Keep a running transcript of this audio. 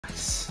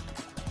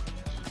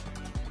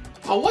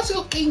Oh, what's it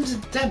got games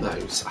and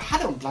demos? I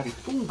had it on bloody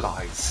Fall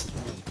Guys.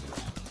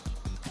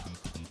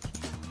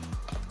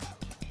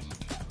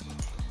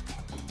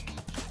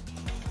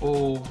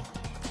 Oh,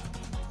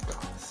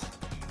 guys.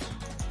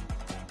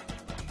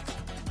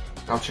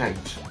 I'll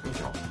change. Good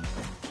job.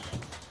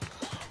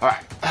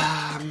 Alright,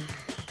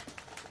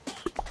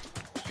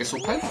 guess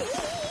we'll play.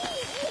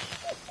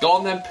 Go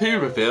on then, poo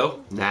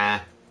reveal. Nah.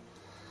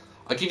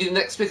 I'll give you the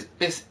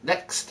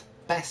next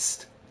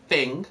best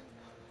thing,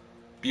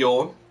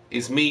 Bjorn,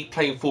 is me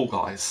playing Fall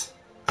Guys.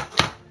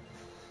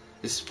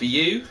 This is for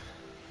you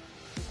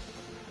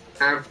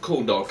and for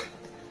Corn Dog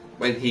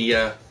when he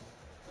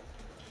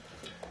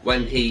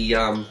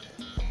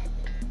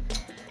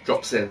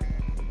drops in.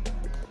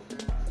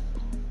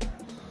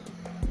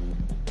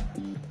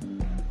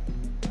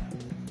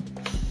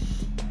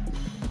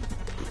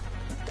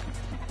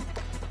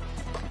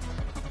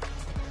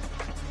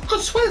 I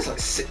swear it's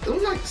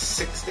like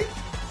 60.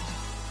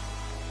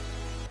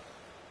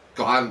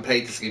 God, I haven't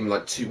played this game in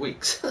like 2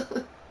 weeks.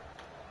 Look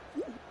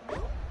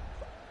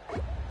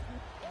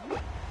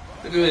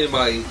at me in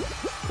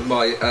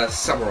my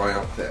samurai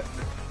outfit.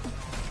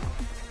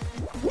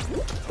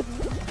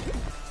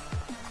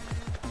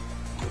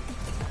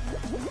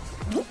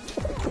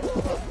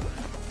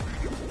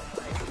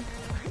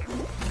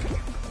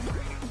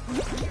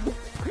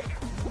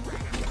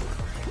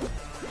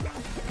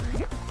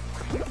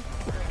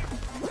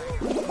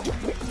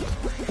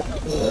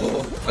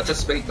 Oh, I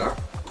just made that.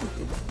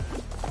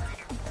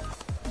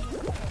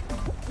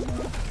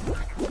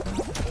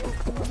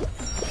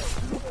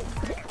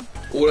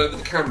 All over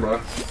the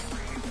camera.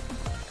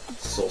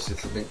 Saucy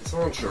little minks,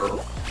 aren't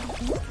you?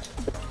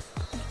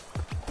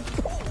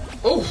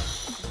 Oh!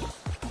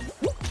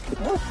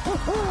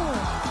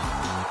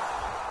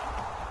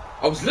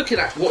 I was looking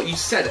at what you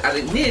said and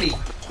it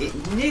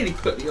nearly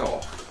put me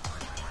off.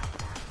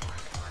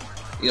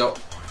 You know.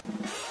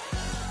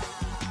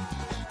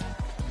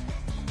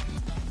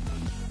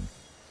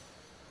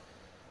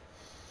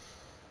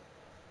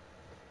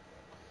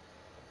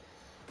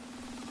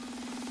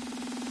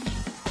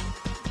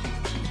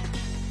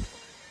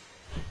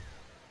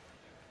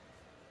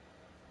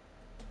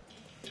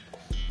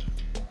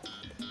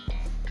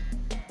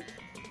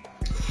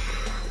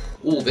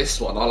 Oh, this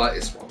one. I like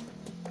this one.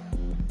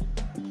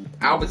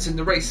 Albert's in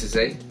the race, is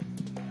he?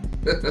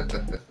 That's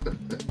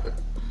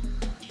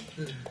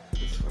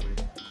funny.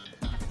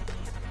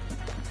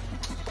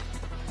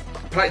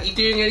 Pat, you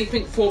doing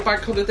anything for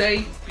Bank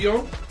Holiday,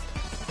 Bjorn?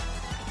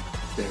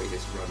 There he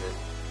is running.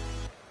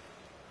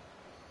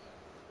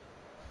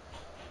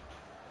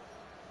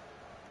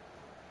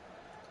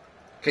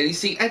 Can you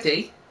see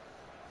Eddie?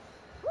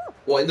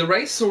 What, in the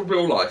race or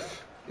real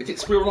life? If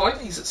it's real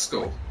life, he's at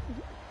school.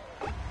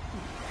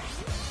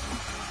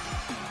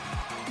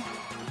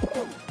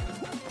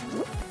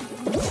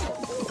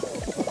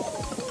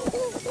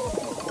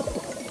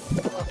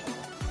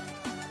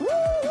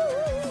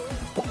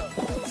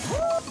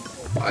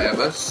 I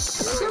am a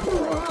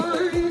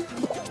samurai.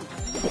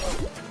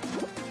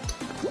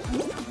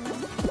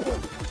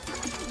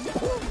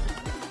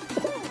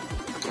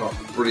 Oh,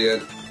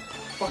 brilliant.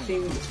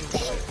 Fucking little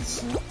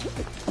shits.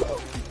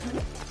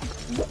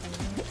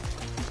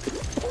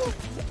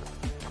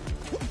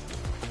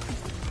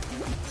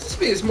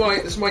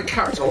 Is my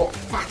character a lot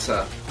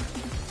fatter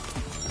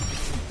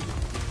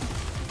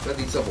than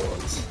these other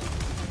ones?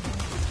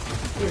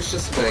 Maybe it's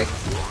just me.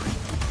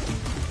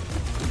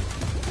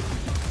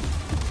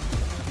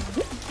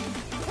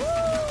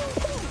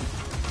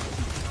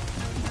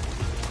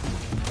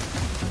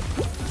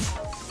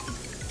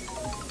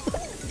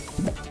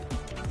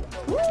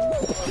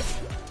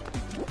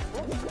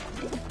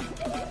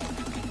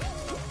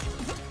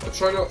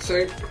 Try not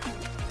to.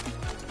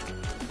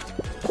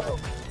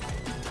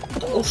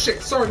 Oh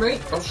shit, sorry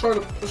mate, I was trying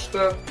to push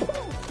the...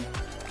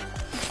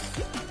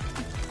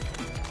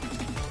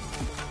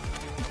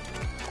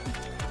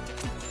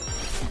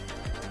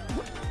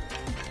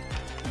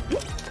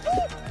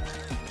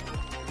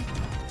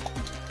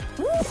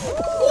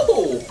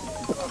 Oh!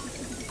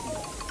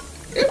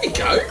 Here we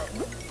go!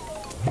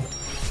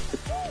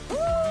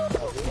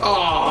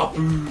 Ah,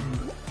 boo!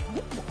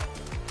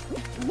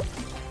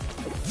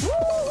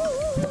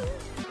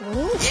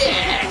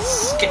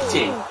 Yes! Get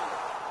in!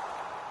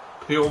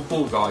 Poo on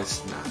Fall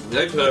Guys. Nah,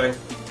 no pooing.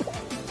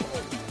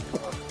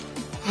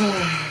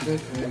 No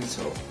pooing at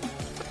all.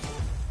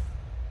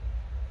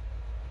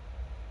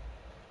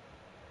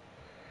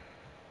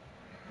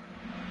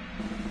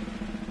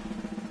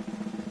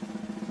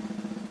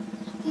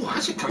 Oh,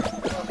 how's it going?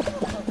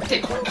 It's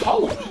getting quite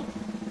cold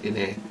in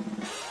here. Need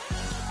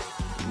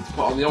to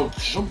put on the old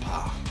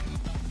jumper.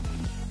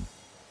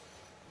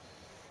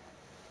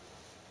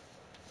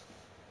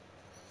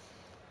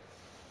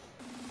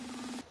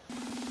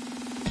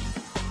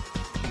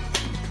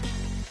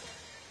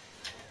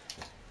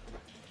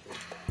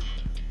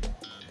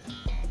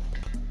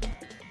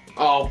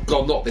 Oh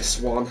god, not this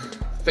one.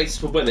 Face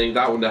for winning,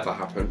 that will never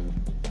happen.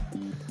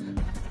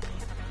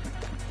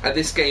 And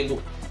this game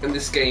will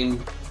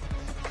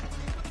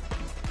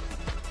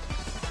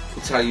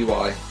tell you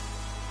why.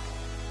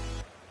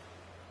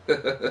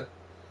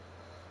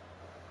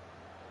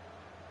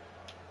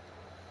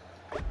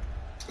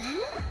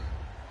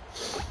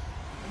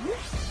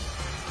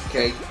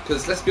 Okay,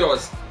 because let's be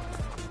honest,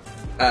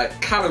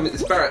 Callum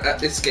is better at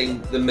this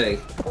game than me.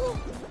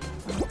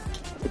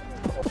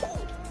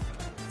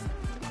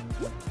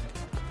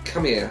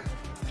 Come here.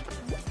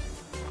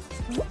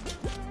 Oh,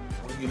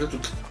 you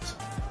little...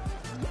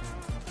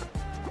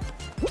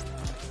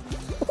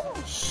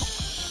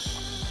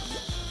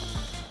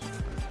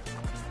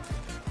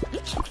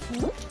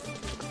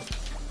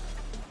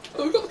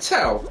 Oh, we got the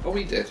tail. Oh,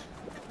 we did.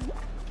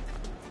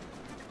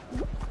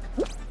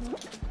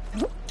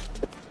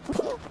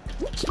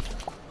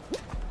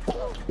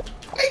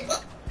 Hey,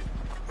 what?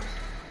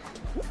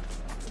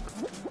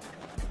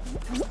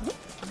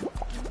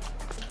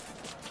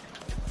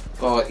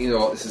 Oh, you know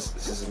what?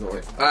 This is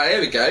annoying.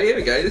 Here we go. Here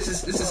we go. This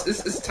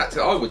is a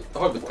tactic I would do.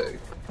 Oh,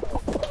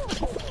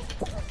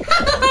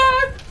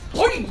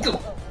 you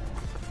little...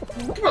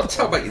 Come on,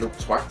 tell me, you little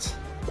twat.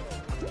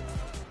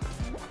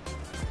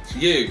 It's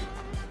you.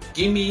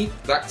 Give me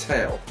that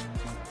tail.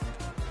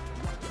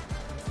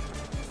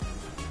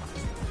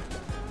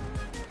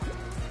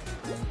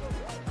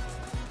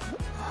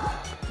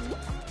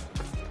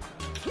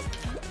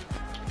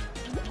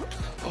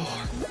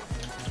 Oh.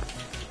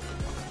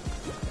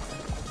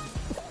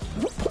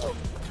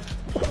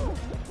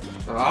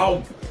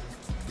 Oh.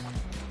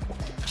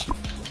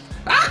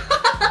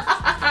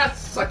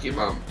 Suck your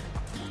mum.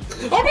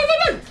 Oh, no.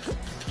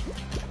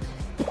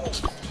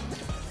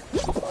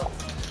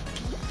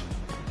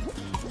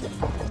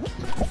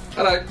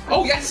 Hello.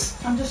 Oh, yes.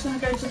 I'm just going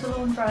to go to the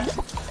laundrette.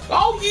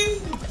 Oh,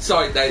 you...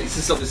 Sorry, no, this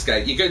is on this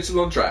game. You go to the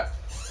laundrette.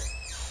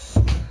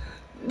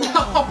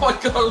 Oh, my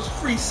God, I was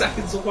 3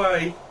 seconds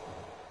away.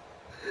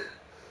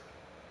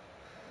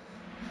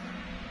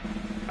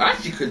 I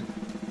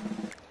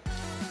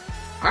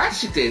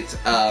actually did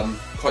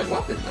quite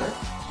well, didn't I?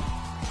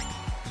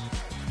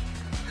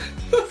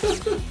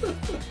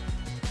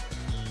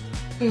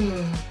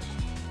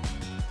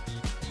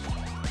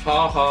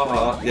 Ha ha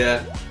ha,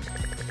 yeah.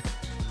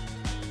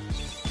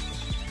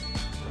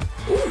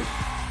 Ooh.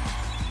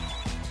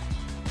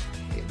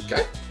 Here we go.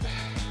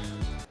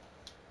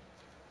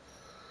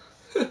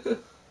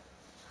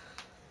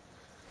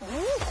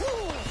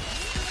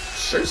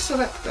 Show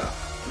selector.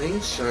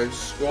 Main show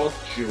squad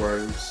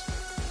duos.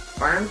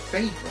 Fan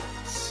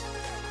favourites.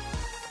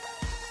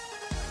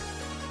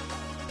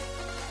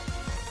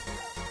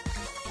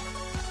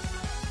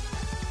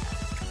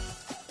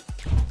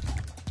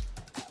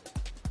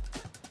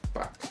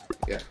 Back.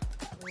 Yeah.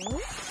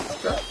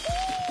 Okay.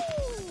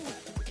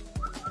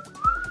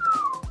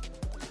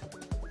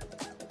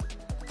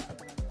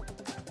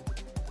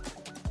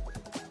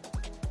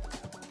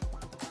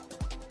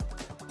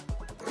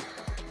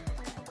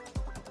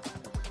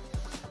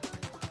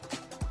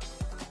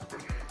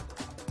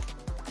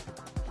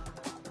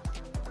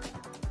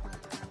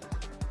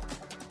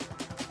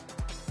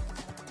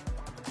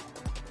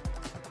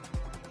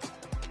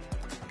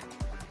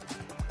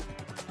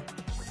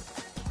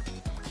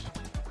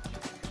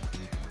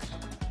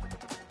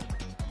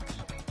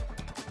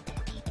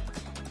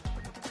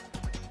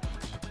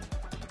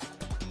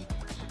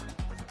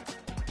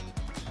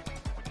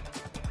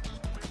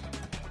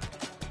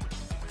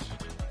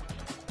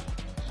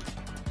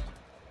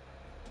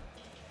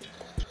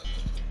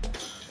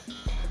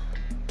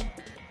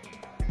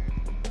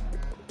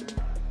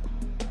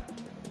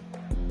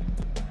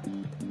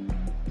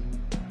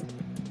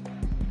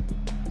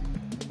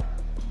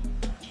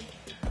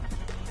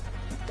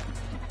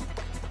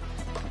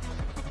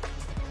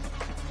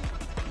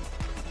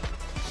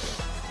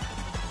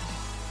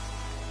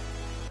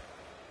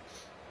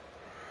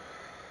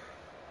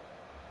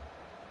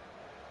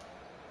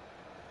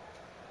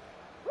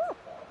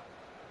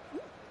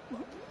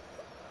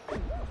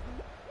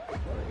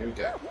 Here we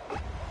go.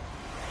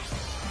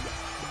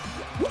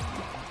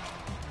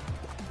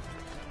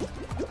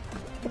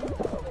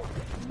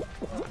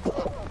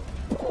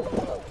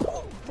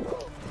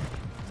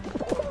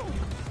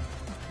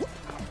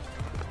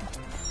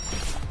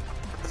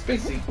 It's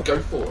basically go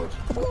forward.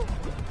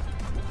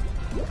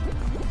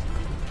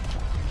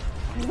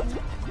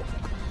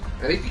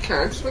 And if you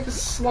can, just make a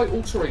slight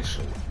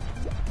alteration.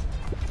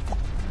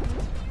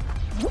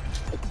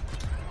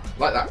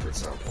 Like that, for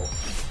example.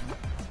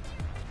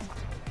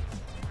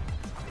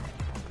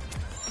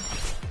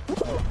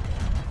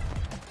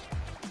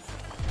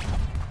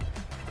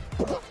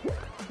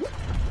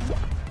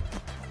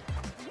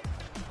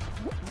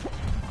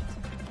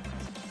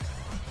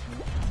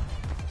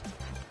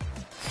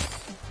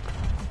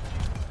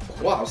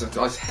 Wow, I was like,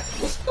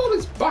 what's on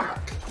his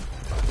back?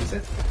 Is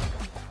it?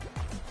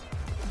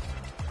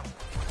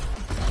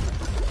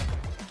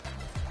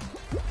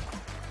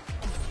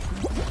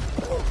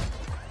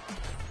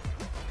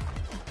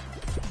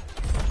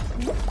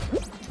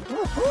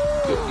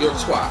 You're a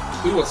twat.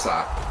 Who was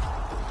that?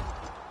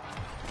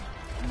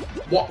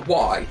 What?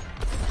 Why?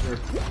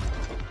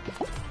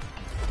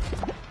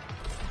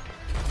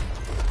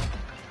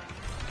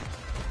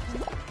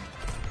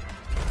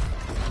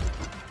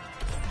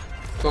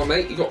 Come on,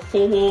 mate. You got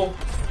 4 more.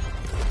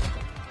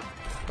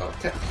 Oh,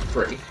 technically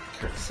 3.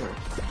 Can't say.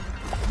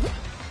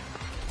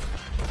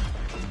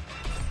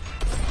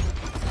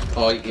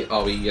 Oh,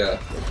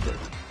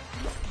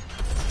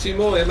 2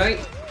 more here, mate.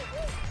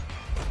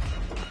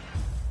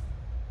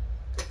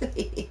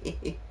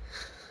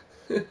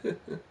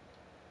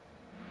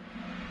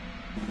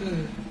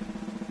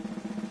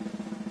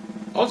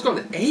 Oh, it's got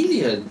an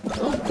alien.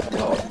 Oh my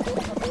god.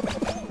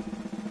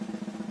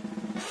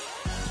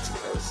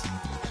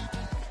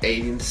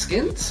 Alien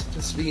skins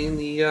must be in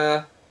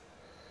the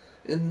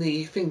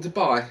thing to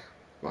buy.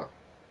 Well,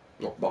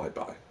 not buy.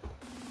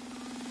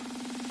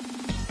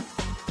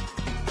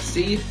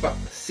 See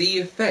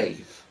your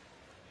fave.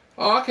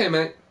 Oh, okay,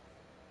 mate.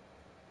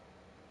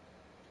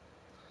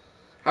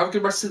 Have a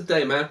good rest of the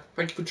day, man.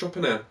 Thank you for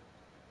dropping in.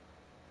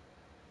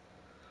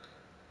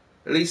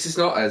 At least it's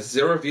not a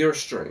 0 viewer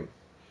stream.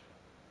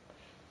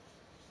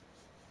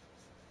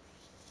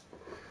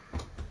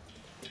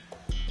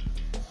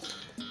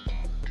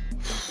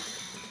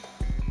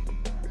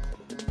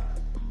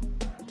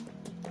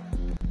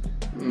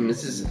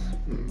 This is.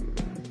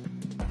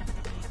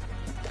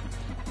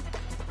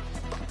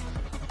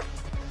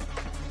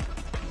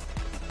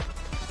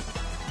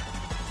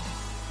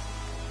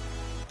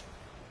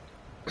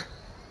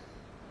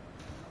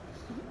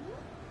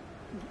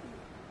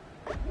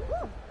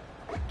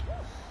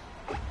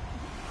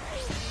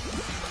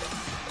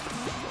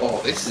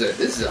 Oh, this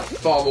is a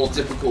far more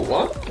difficult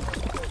one.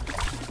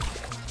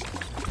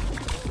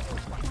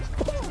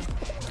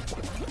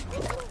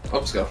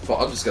 I'm just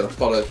gonna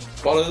follow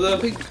the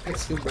pink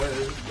hexagon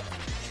road.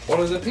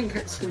 Follow the pink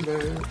hexagon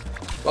road.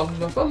 Follow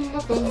the pink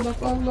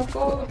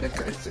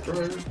hexagon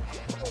road.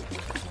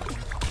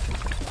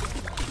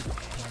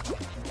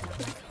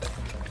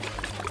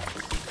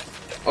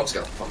 I'm just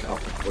gonna fuck it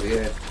up, everybody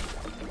here.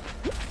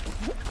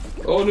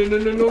 Oh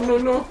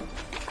no.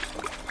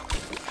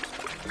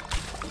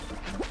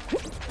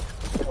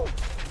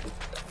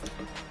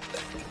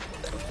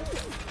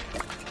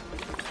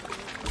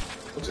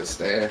 I'll just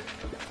stay here.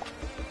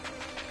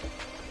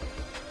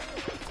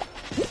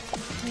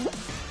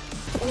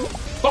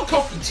 Fuck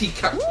off, you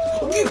teacup!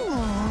 You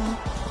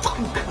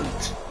fucking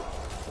cunt!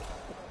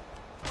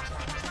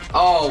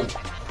 Oh!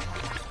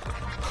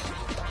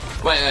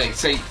 Wait,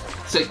 so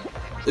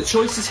the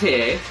choices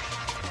here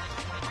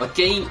are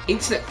gain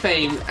internet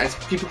fame as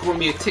people call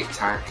me a Tic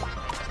Tac,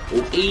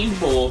 or Ian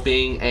Moore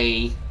being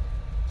a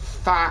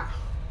fat,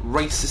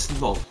 racist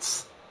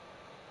nonce.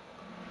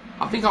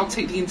 I think I'll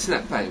take the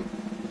internet fame.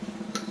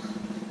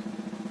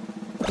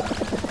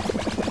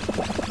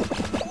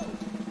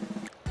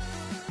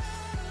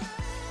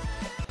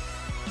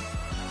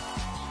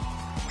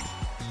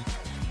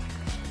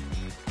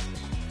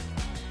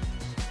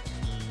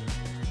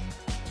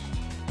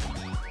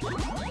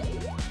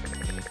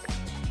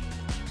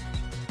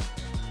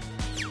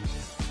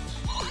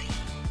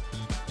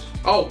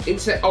 Oh,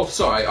 internet. Oh,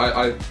 sorry.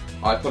 I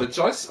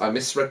apologise. I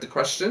misread the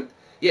question.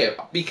 Yeah,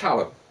 be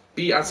Callum.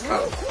 Be as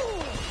Callum.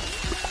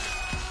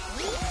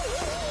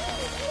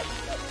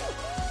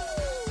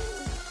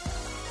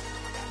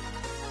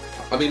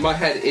 I mean, my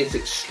head is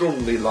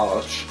extremely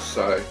large,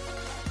 so.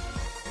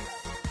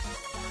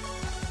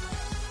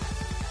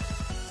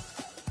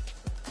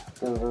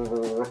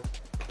 Ooh.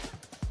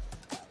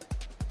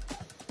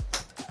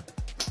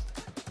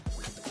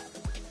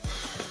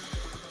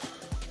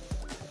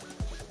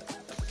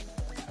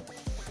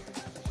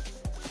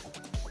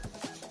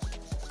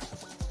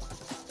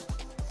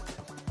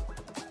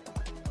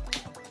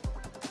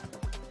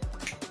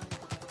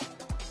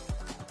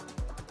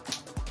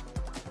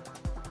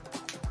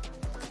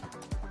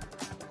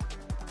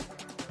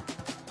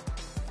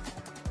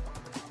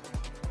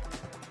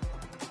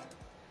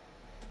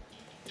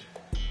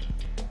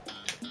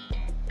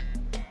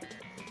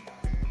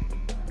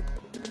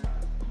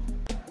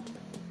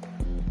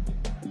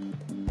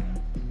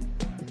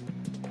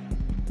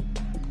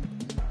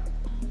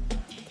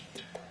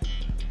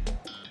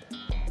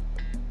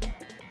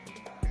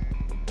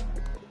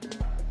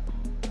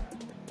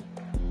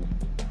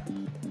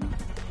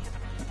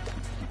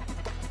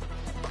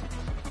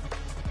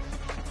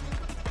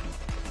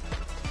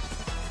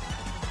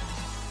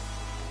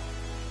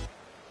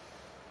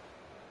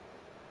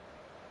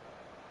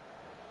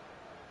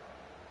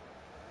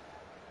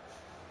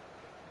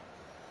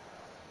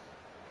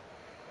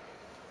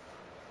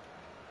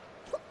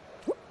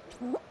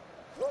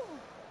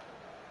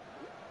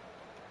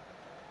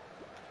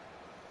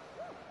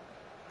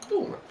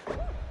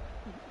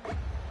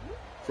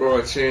 For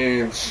a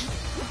change.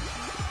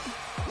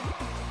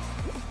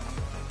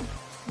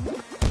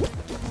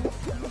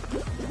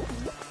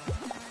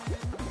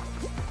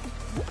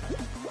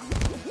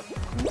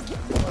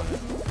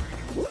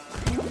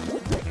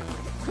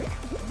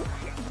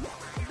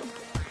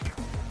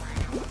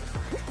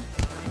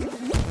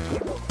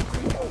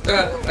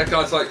 That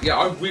guy's like, yeah,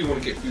 I really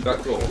want to get through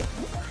that door.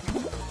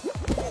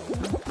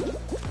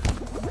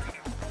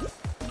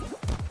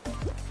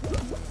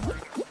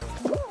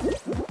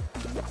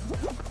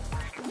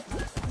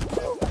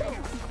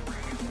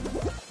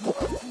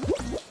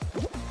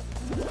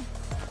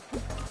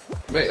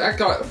 Mate, that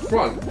guy at the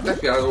front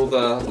definitely had all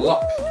the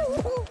luck.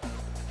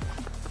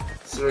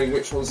 Considering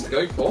which ones to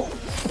go for.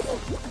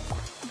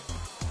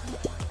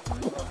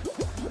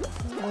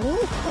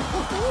 Oh,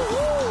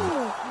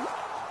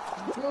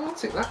 I'll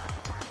take that.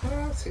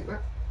 I'll take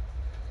that.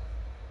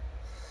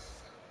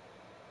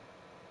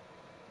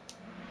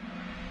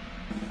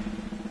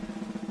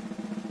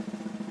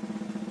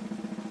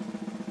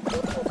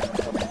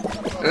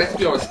 And let's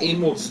be honest,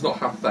 Ian does not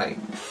have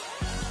fame.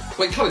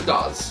 Well, it kind of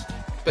does,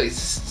 but it's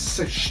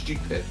so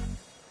stupid.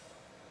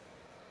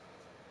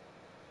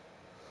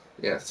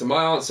 Yeah, so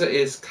my answer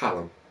is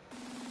Callum.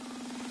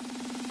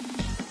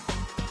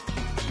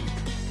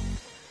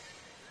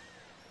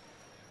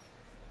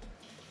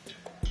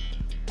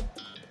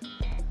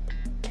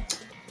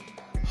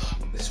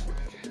 This one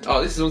again.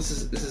 Oh, this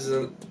is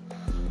a,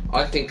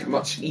 I think, a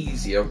much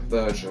easier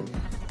version.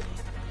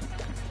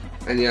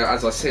 And yeah,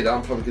 as I said,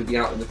 I'm probably going to be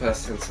out in the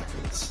first 10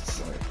 seconds,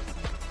 so...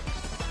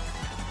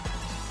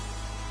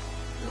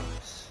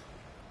 Nice.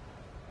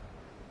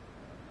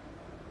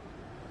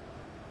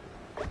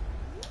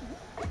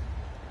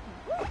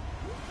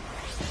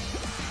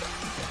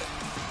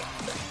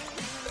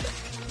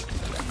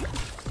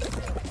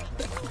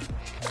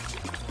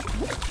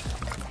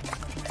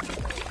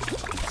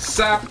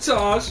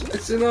 Sabotage!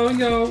 It's in our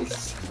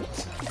yards!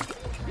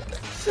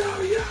 It's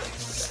our yards!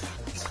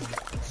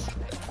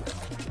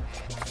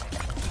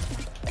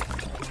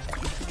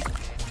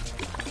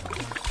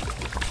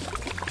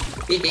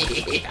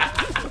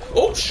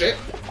 Oh shit!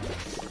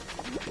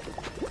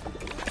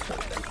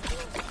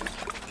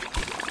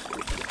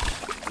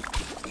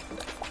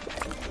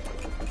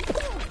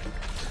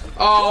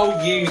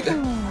 Oh, you!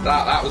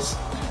 That was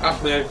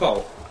my own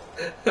fault.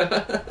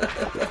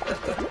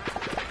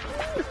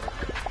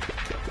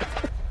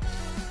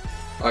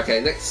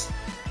 Okay, next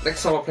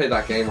time I play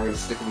that game, I'm gonna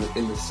stick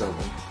in the sun.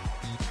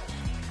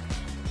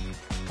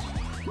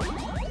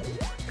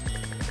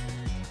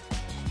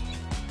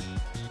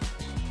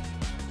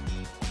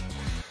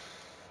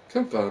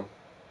 Confirm.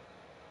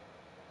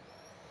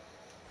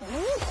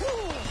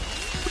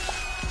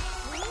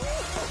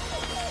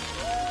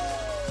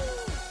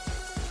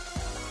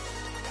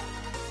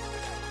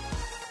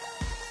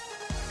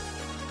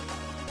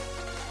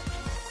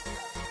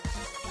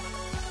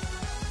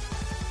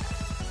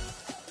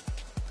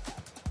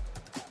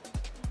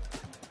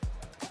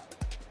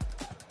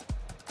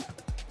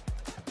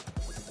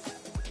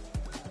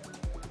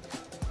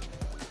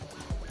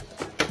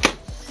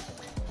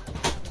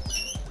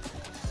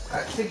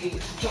 Tiggy,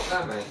 it's not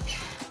there, mate.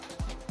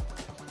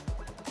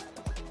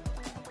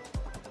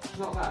 It's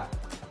not there.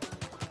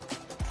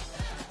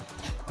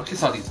 I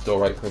guess I'll leave the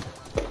door open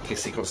in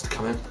case he wants to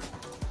come in.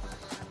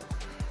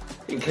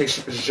 In case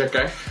it was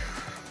Jiggy.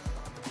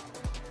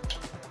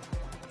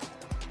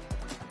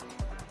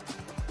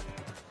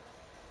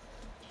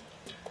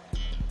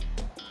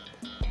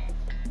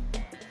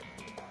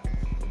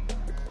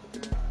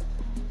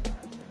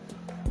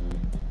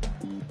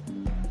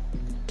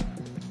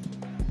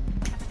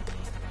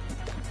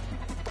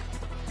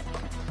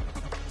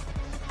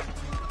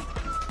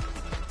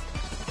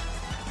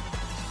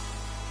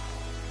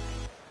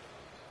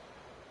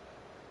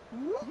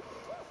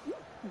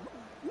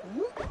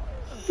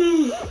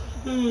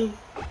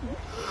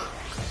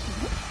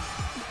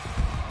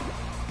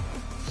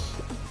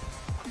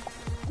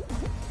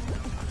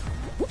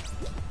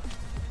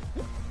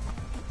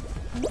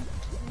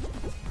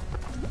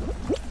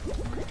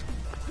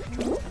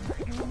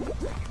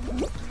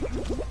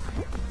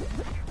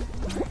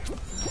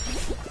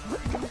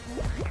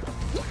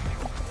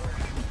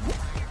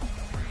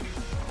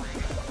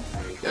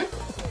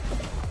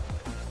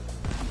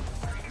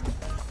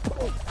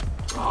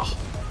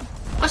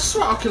 I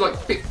swear I could like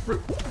fit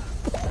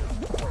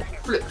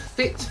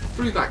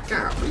through that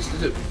gap. I used to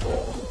do it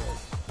before.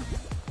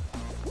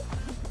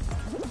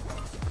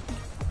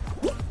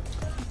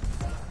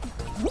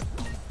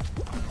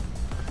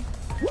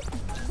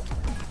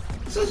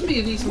 It doesn't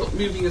mean he's not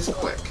moving as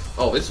quick.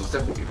 Oh, this was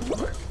definitely moving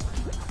quick.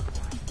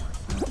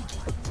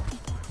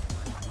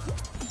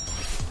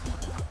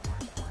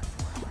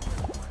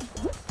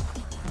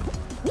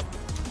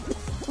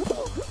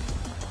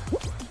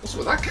 What's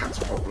with that cat's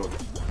problem?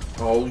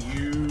 Oh,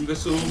 you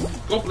little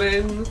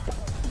goblin!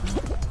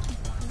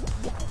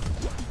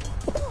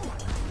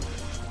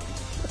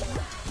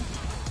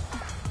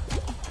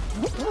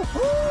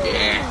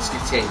 Yeah, let's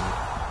get in.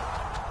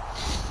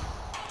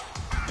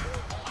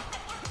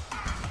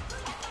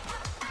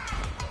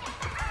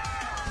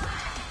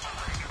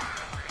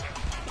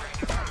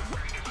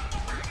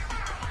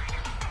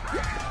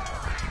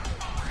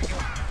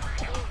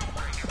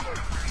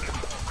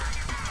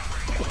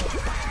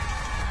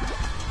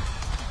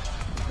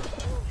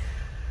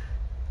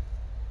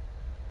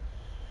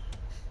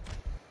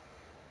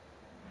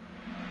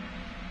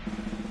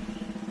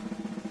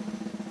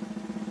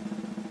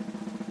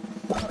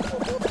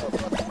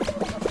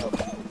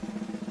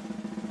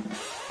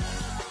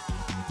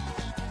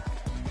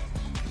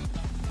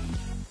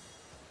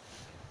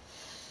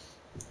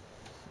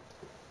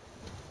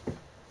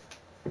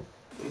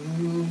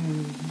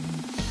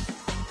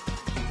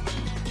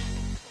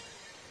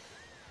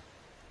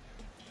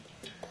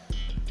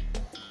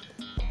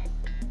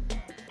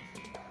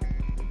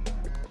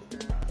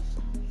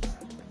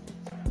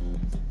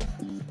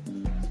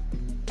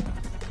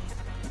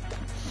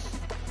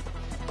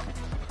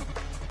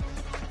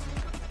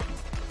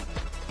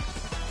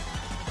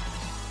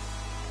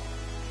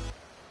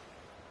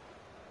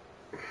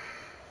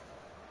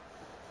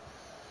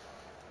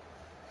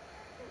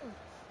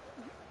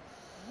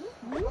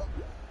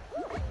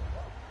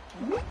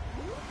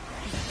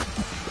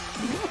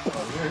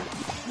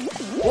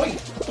 Oi!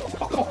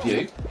 I'll cop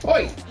you.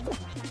 Oi!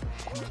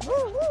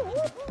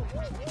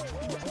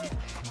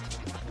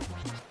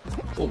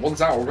 Oh,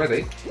 one's out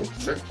already. Oh,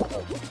 shit.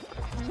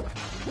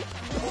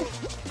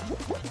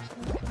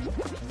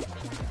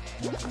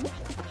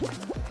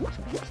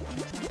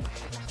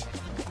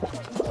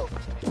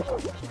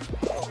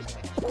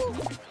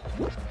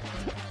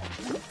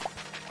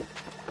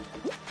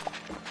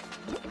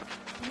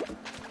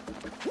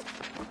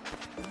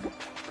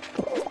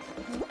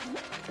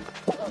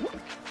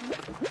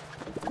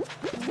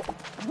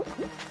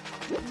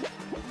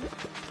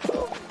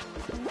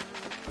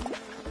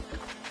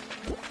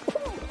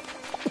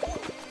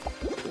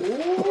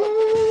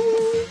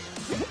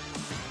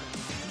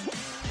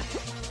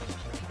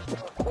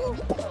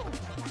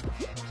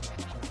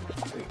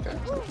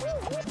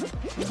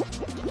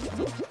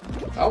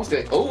 I was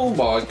getting. Oh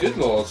my good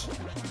lord!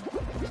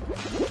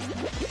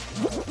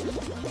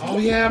 Oh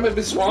yeah, I remember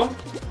this one.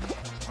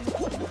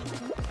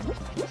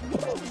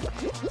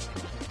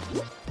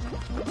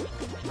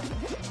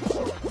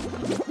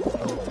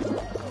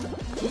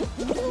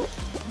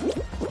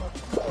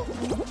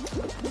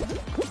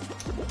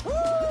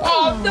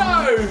 Oh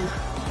no!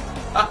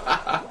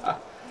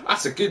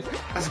 That's a good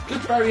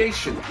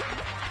variation.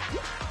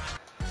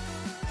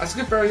 That's a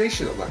good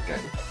variation on that game.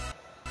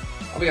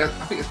 I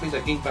think it's made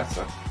that game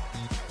better.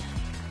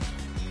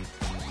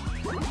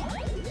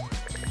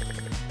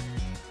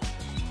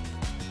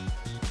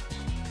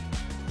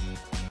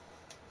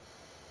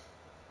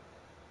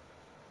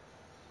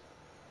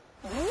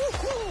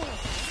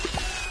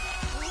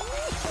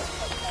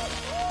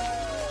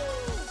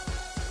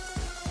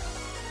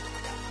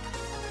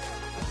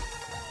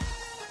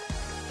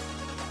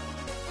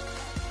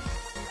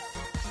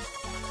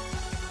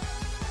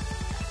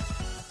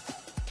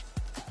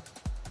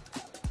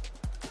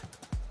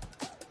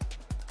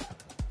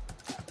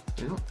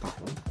 Not that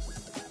one.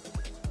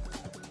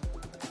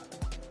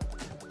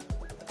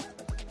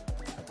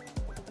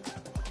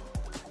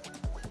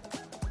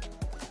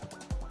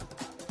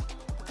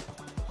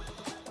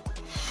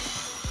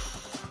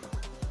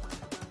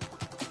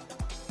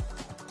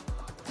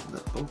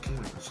 Okay.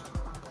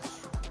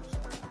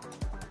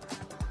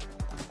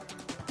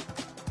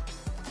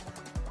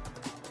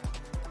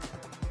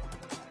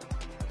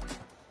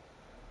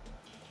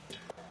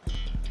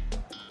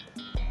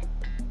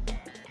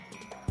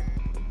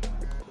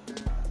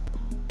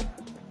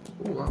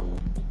 Oh wow.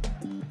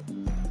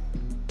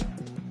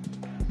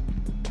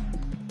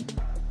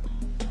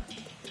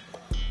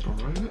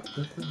 Alright,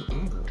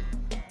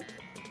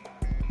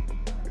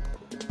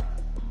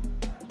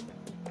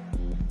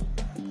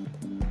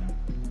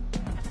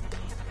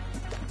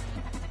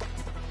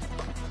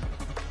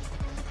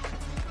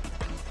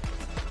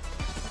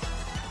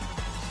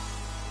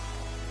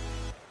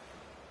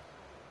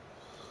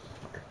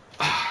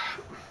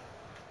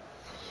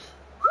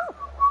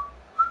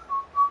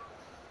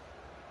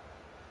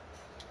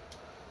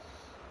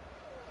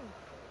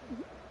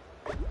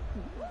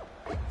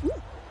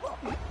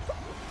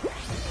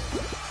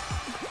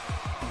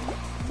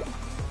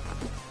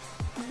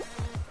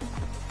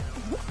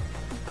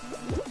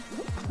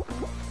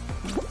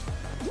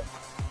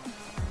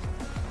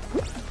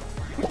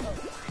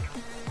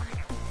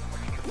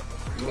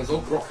 There's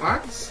all drop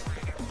bags.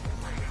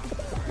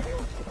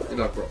 You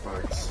know, drop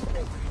bags.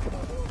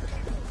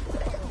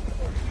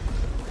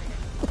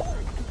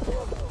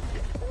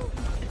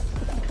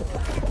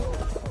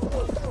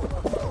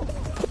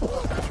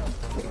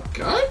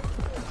 Okay.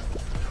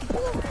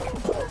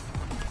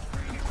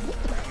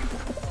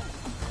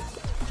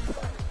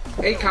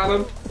 Hey,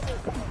 Callum.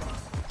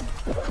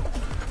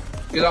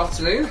 Good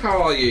afternoon.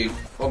 How are you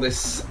on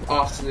this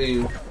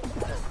afternoon?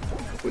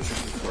 Which is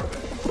Friday.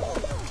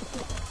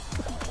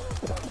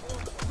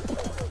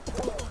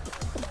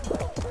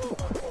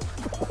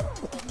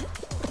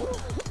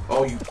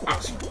 Oh, you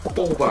absolute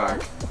ball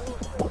bag.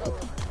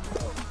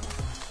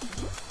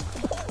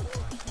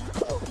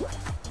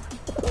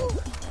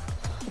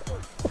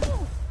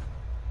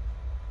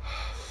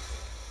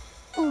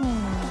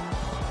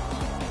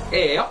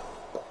 Yeah.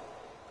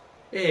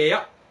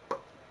 Yeah.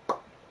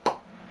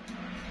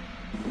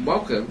 And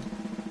welcome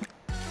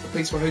to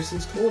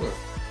faceforhosting's corner.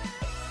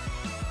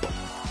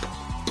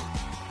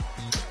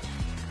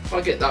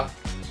 I get that.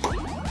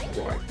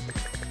 Right.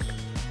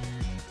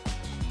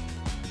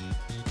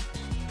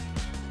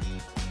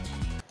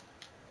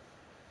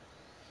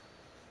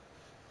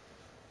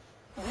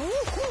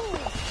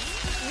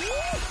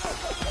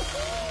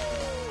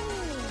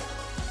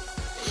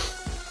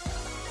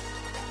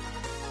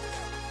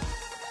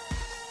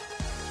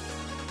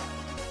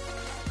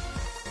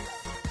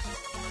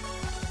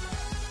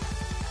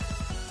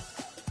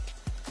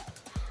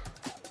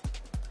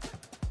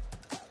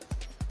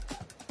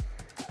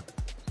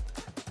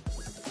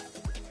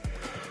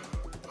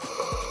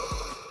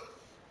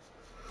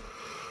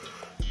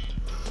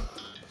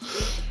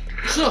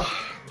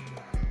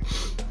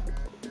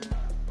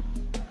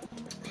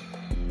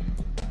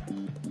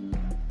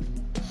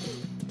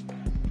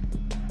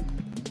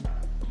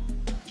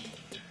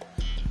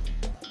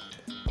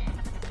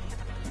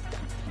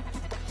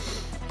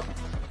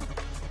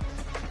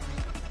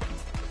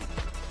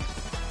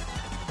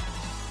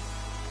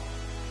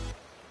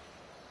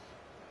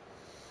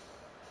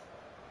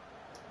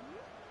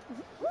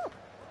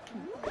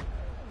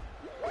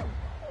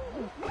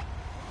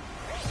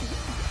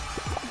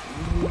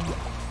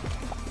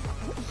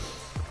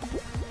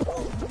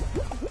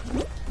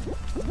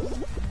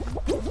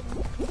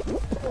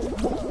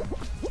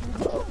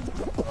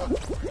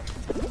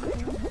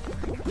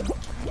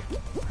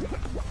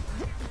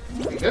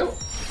 There you go.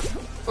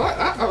 I like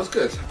that. That was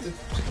good. Did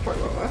quite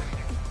well there.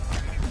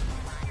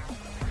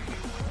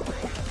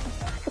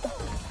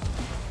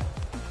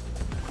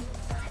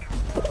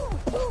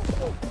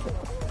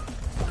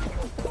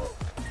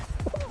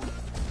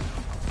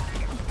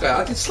 Yeah,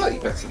 I did slightly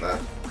better there.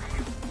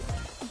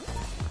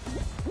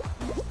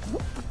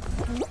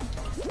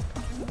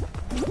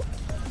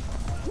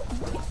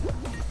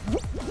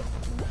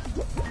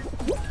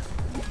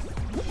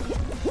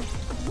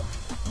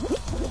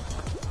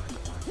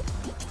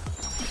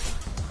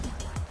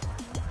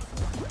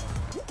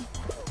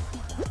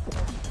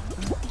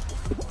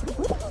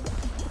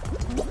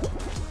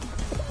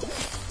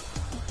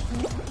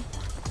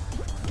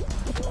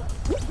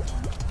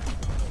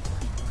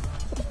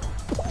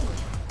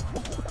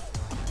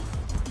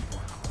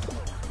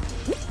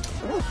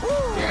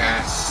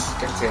 Yes,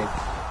 get in.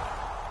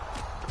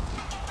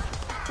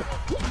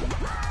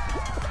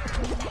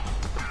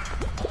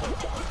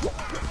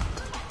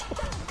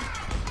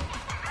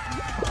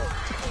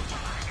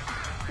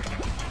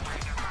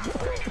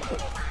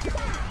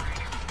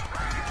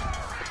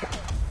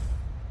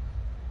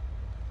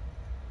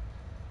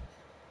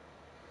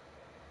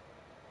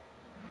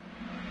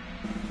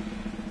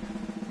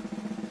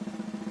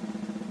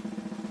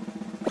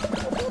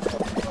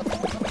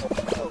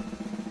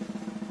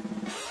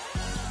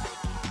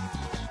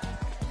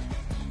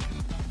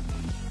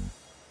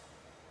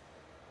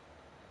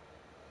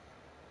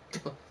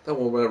 That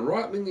one went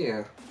right up in the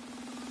air.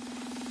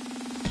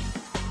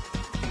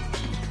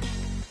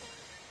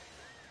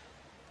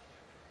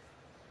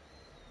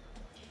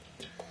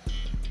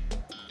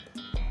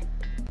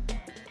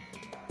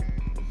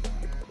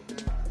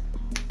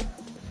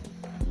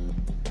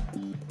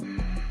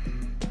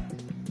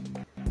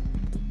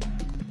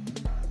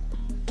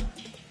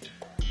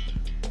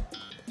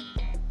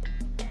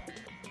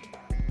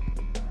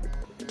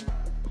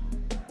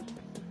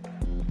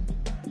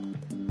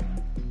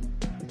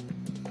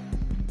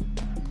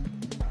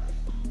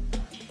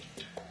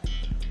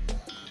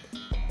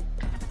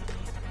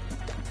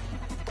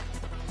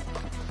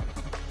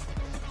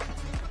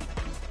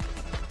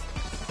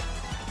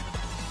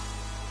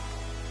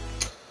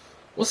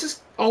 What's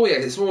this? Oh yeah,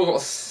 it's more got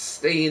to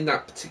stay in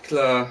that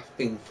particular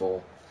thing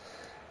for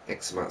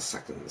X amount of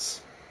seconds.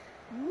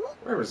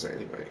 Where is it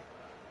anyway?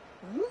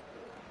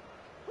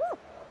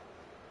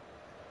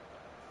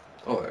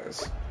 Oh, there it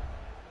is.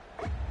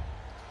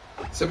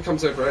 So it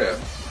comes over here.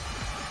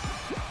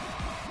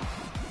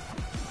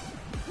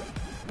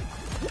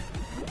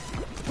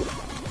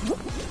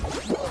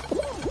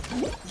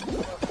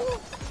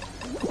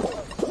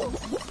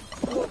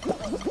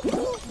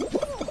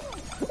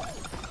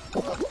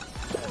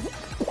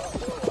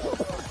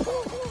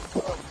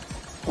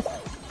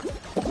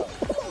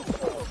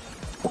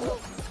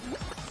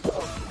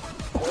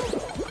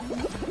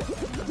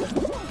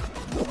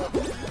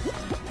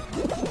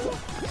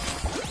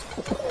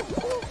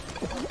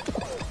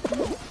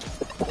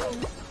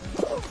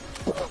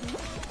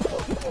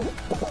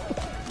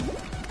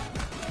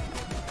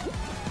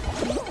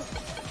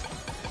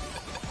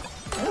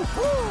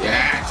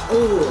 Yes!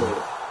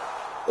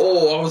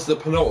 Oh, I was the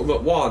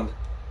penultimate one.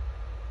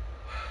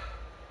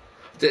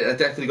 I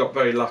definitely got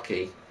very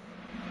lucky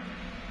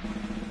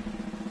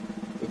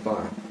with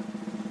that.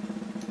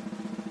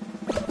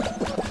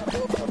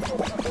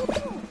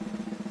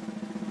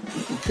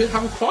 We could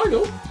have a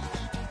final.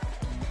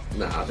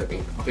 Nah, I don't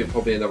think. I think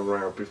probably another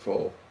round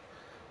before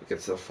we get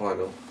to the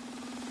final.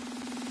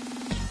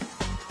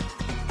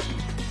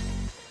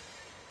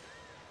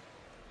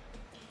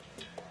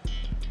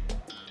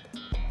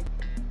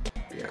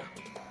 Yeah.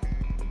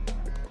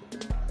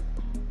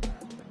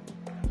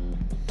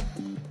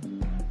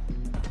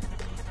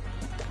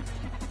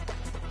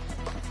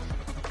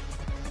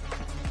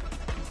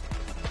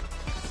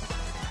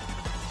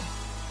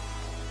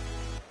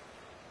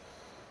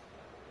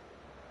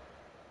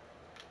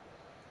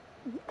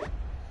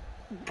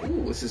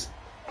 Ooh, this is.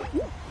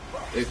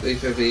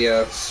 Either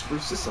the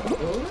spruce this up.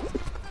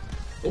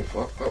 Oh,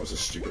 fuck, that was a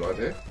stupid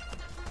idea.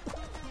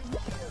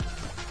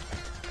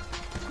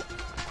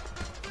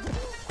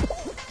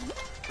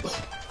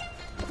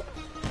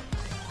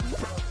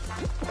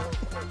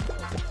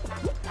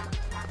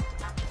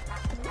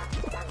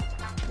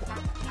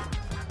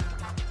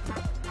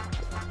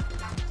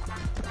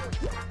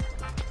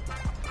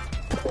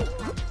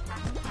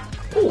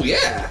 Oh,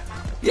 yeah!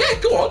 Yeah,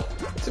 go on!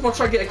 See if I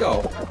try and get a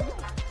goal.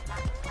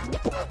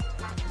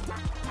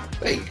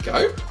 There you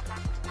go.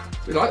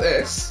 We like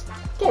this.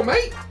 Go on,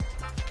 mate.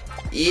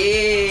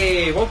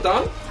 Yeah, well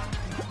done.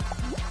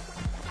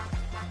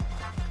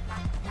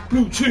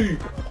 Blue team.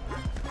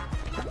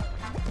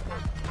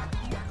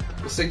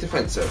 We'll stay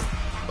defensive.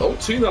 Oh,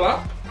 2-0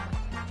 up.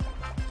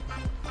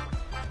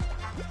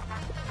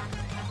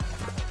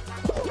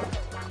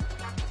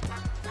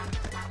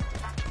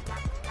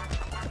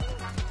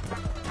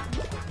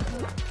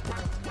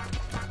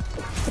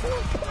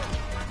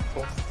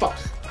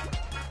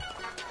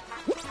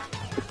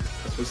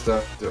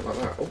 just do it like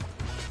that. Oh.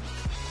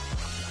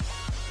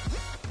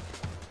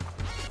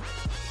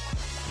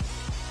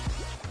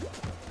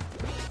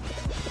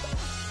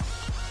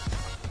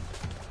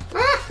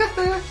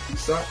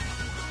 What's that?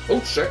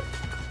 Oh shit.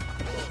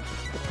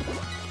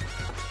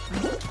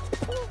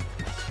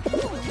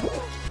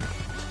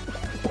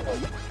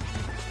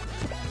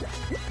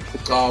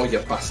 Oh, you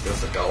bastard,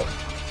 that's a goal.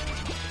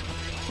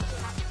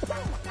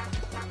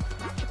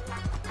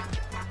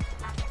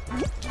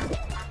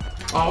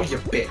 Oh, you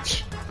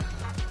bitch.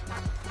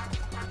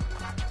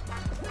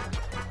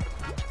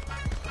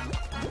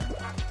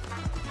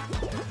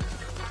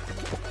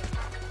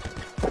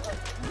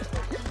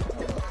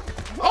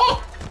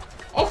 Oh!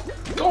 Oh,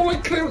 goal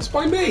line clearance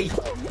by me.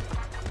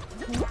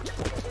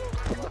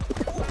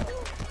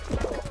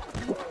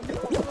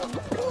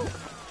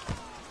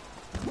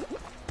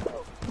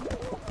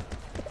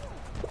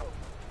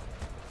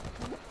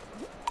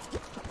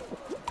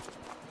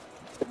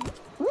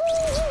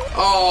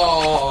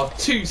 Oh,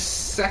 2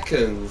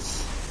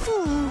 seconds.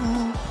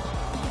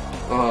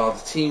 Oh,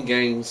 the team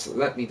games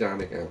let me down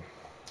again.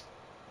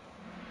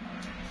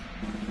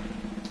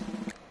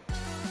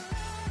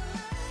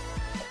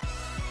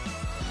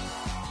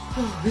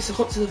 Oh, at least I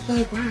got to the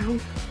 3rd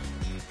round.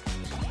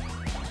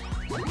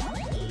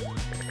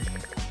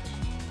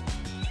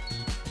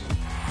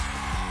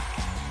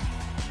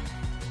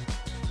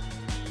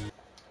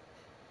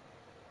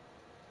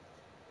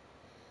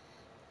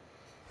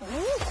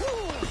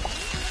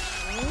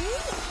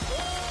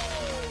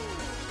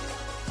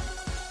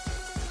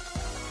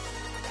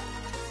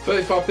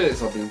 "35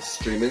 minutes I've been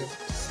streaming.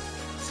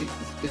 See,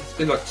 it's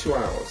been like 2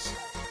 hours.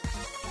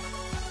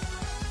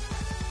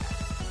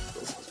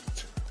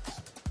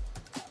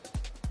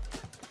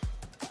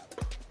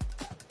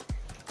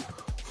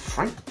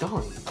 Frank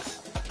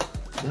Dines.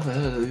 Never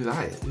heard of who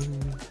that is.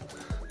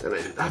 Don't know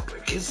who that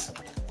bloke is.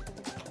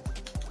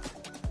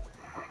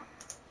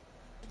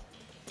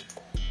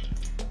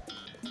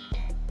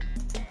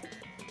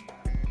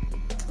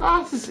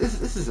 Ah, this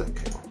is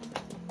okay.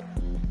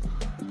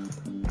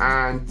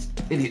 And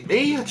idiot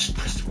me, I just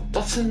pressed the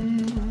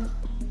button.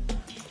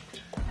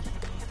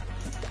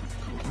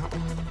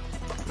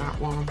 That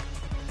one.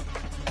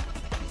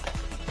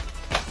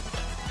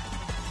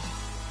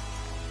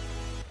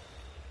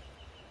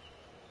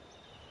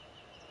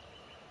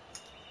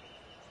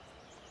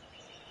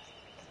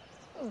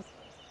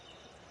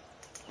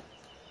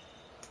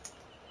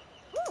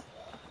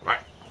 Right,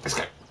 let's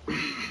go.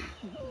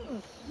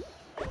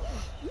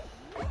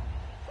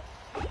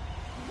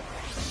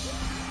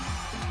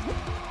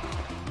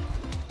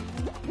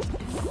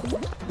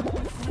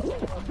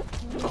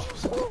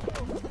 Oh,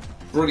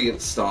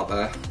 brilliant start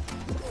there.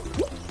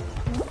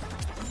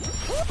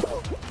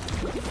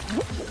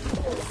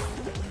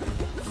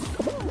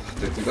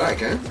 Don't do that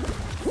again.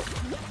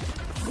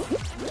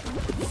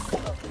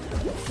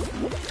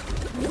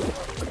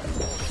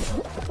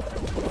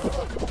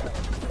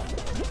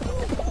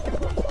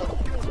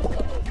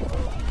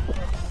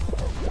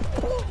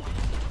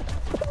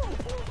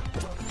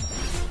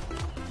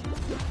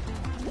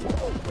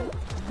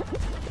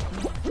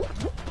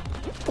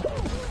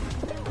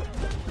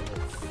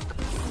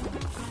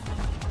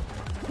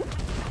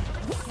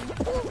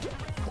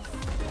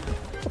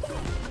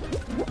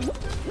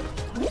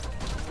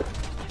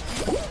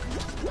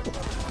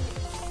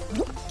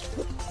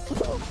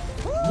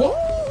 What?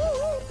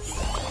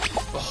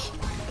 Oh,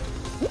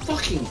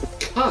 fucking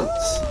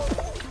cunts.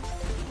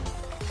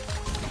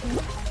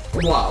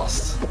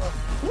 Last.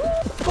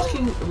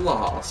 Fucking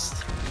last.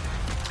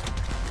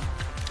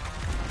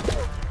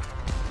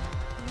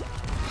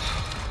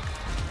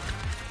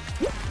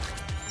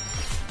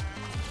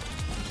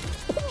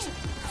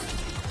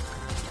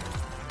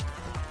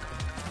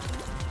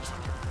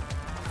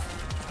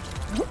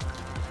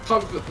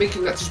 Can't be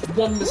making that just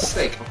one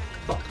mistake. Oh,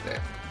 fuck it.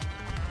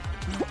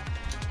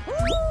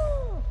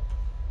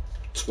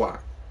 Twat.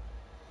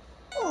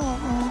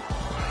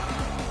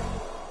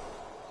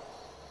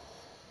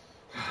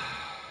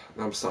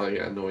 I'm starting to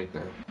get annoyed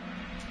now.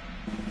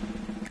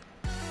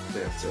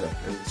 They have to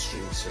end the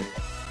stream soon.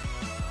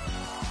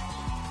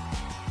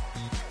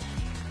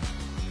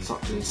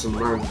 Start doing some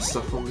random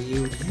stuff on the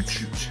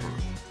YouTube channel.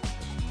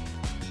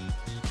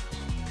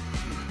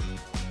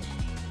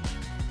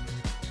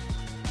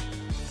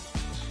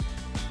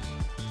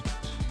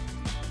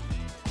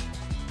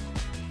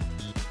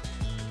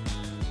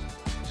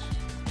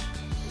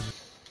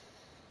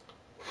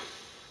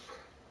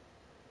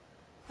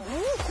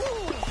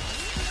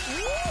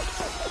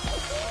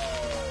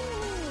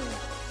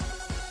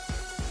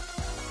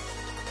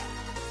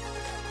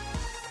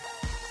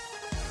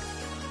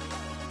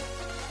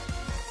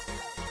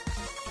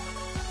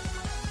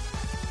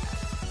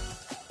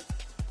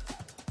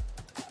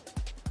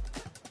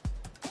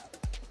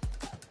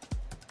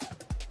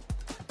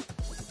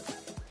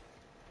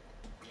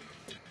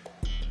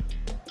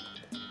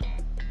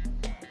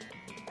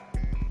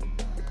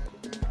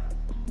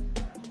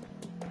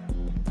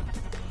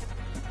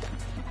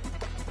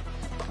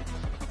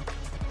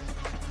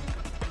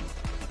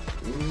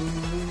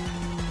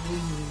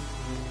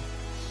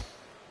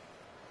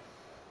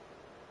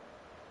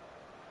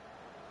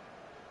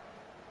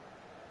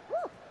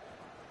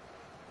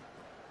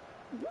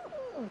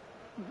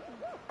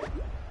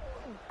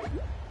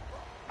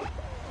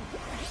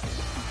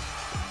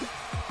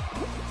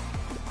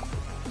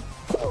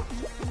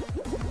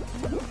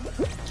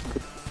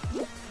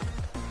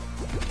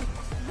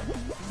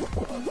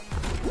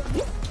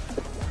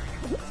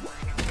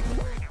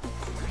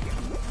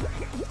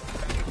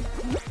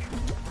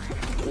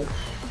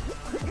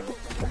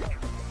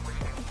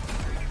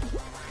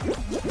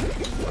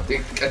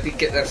 I did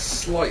get there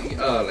slightly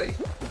early.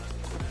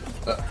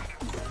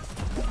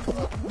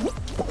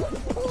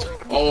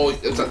 Oh,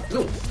 it was that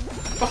little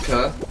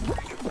fucker.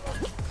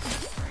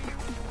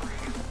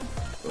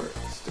 Right,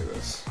 let's do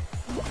this.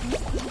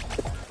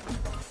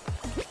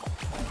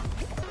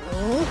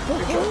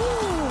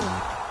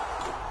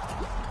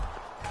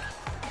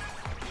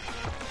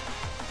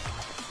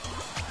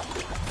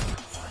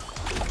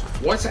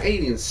 Why is the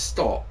alien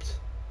stopped?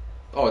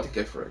 Oh, I did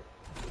go through.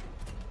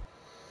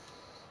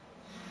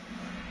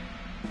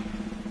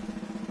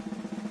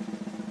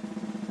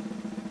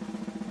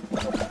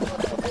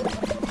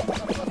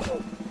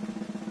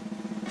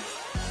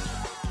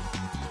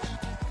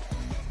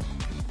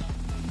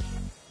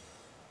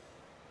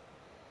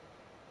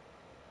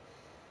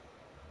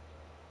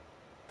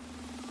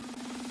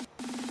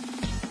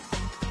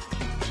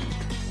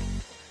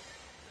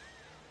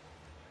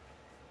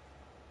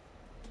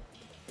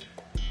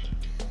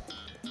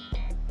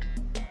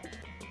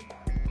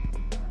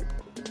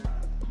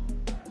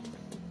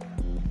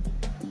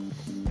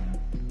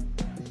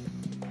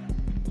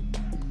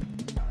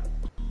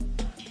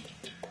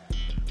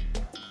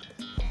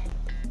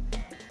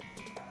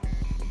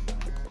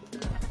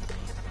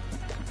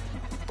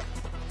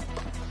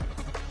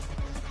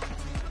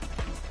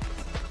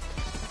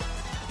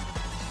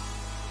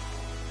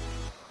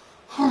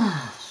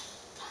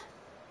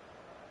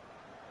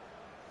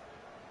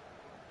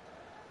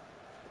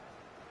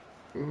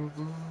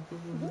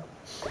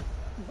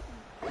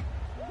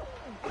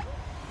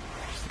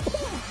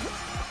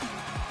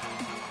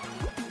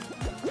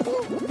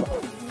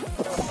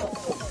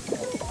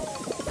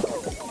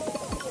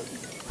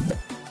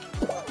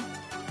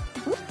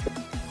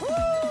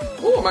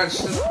 Oh, I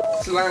managed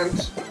to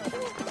land.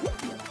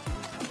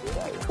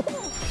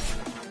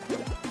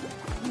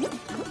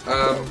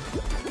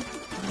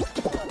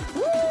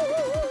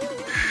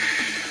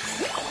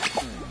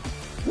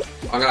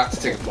 I'm gonna have to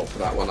take a pot for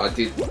that one. I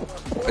did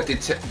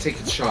take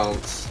a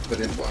chance, but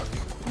it didn't work.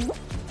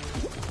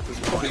 It's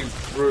probably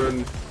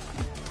ruin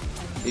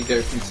me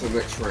going through to the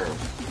next round.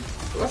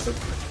 But that's okay.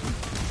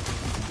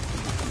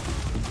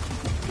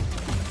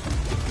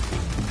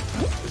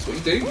 That's what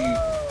you do.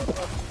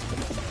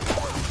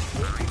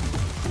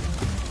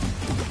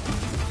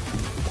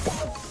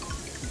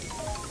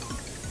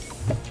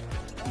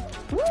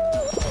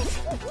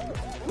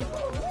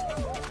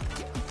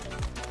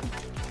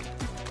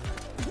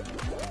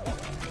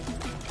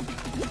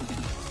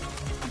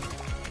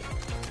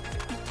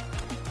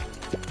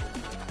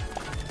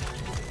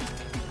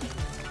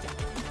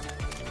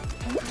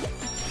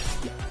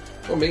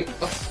 On me.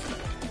 Oh.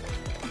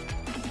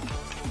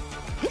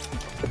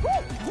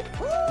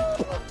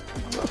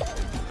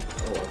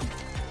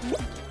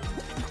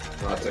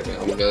 I don't think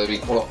I'm going to be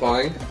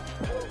qualifying.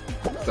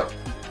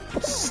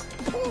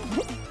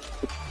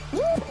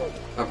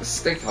 That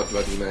mistake I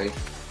bloody made.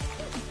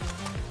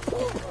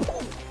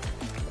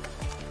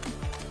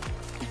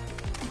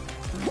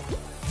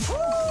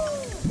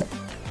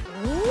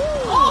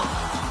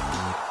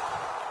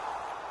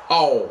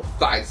 Oh,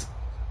 that is...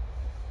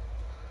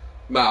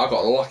 Man, I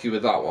got lucky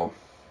with that one.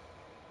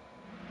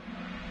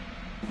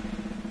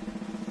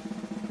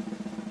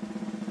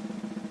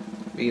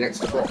 Me next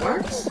to Brock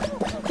Max.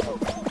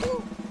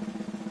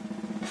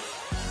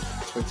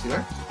 20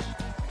 left.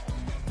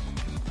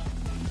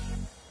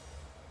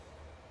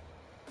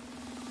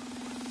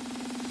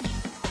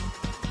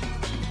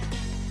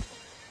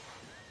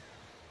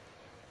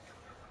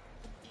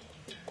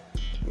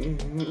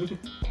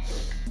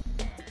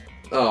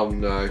 Oh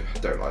no, I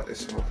don't like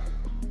this one.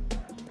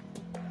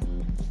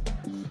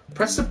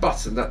 Press the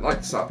button that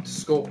lights up to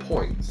score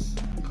points.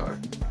 Okay.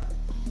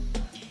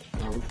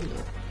 I'll do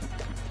that.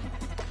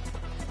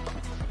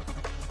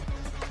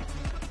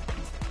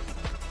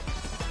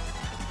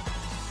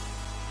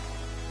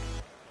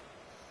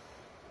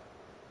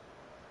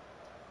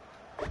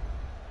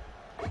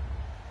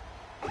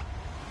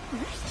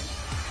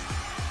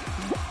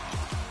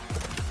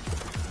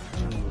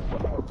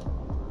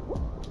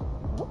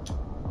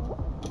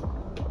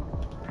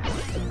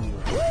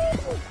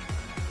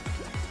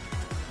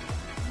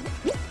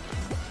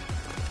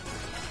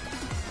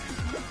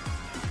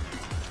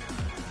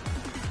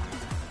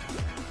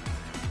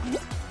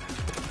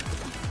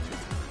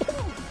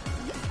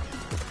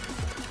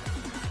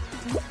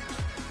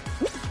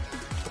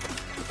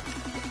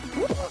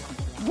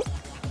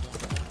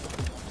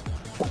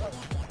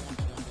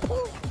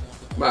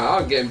 Man,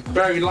 I'm getting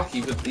very lucky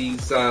with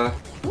these. Oh,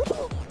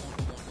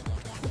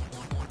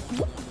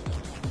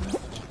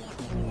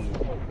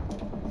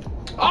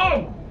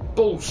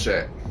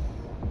 bullshit!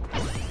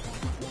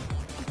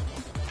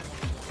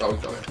 Oh, we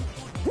got it.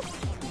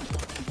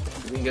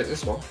 We can get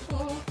this one.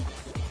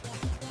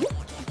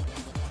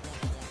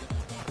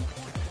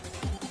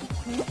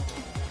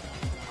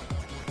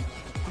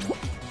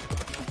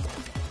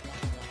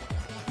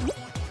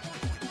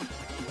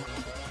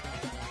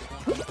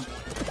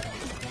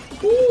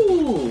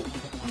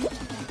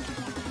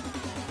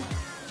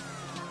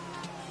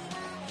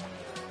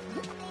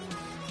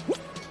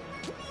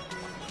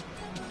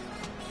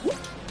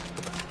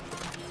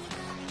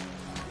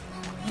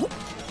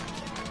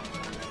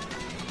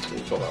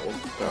 got that one.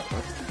 Fair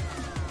play.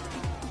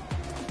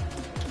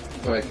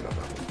 No, I can have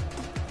that one.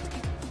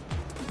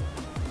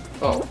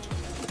 Oh.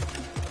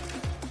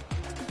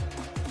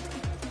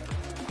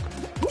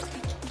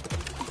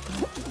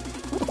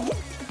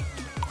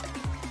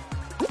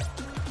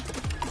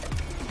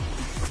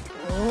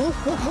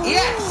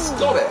 Yes!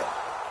 Got it!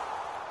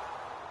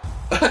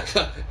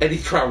 Any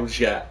crowns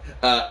yet?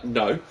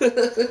 No.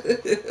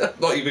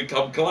 Not even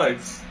come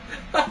close.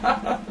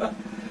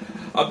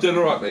 I'm doing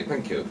alright, mate,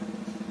 thank you.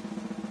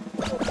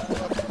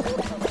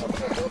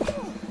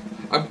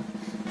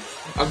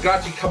 I'm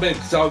glad you come in,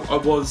 because I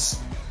was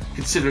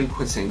considering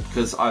quitting,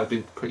 because I've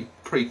been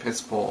pretty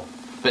piss poor.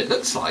 But it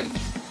looks like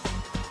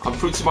I'm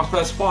through to my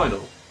first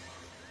final,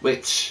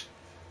 which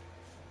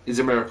is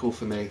a miracle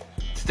for me.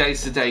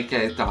 Today's the day,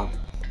 get it done.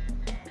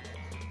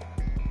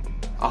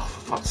 Oh,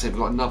 for fuck's sake,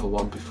 we've got another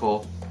one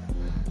before.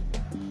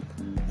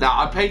 Now,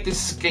 I played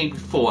this game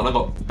before and I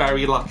got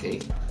very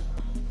lucky.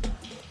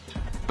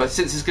 But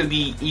since there's going to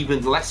be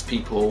even less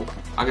people,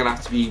 I'm going to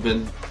have to be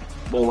even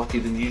more lucky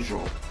than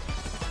usual.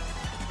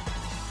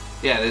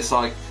 Yeah, there's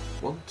like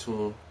 1,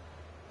 2,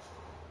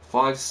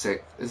 5,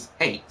 6, there's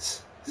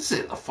 8. This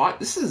isn't the fight.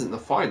 This isn't the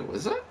final,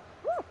 is it?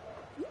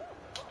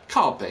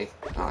 Can't be.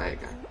 Oh, there you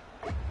go.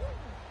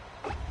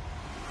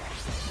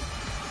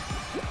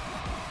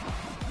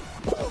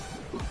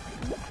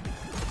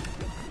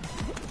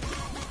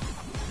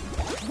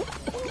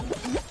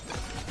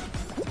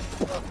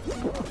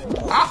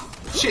 Ah!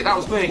 Shit, that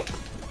was me.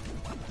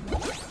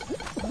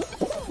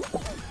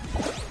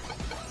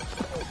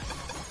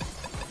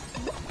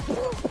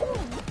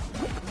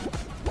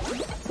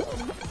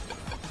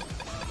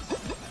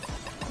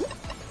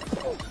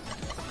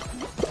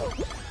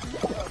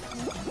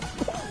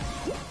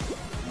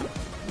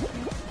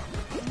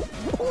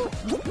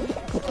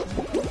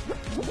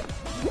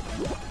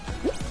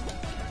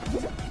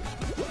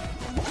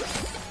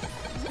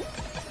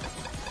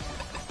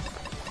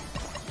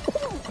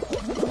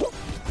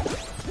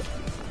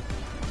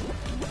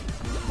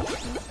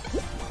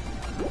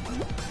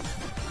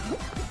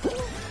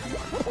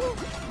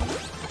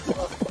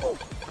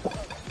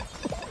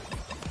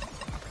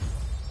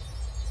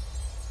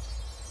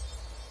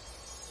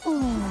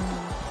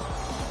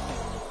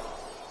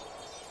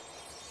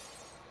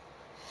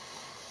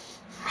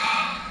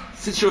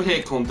 Since you're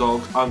here, Corn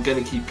Dog, I'm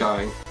gonna keep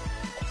going.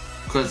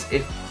 Because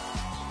if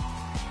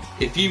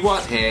you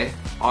weren't here,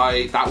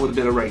 that would have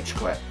been a rage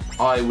quit.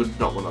 I would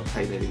not want to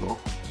play it anymore.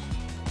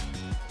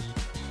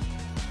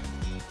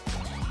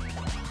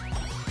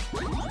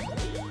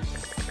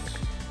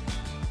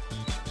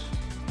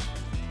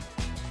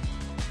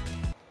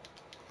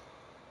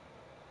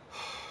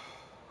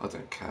 I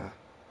don't care.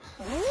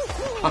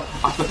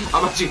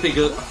 I'm actually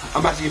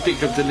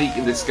thinking of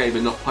deleting this game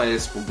and not playing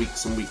this for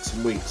weeks and weeks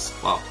and weeks.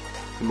 Well,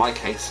 in my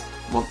case,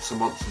 months and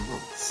months and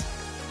months.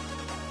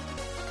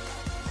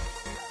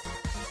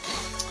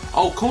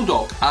 Oh, Corn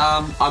Dog.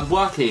 I'm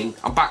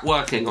back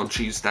working on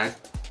Tuesday.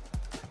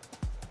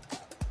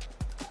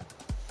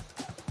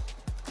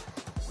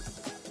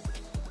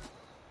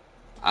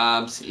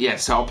 Yeah,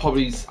 so I'll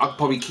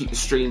probably keep the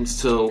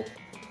streams till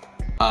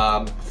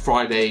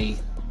Friday,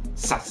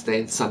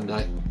 Saturday, and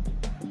Sunday.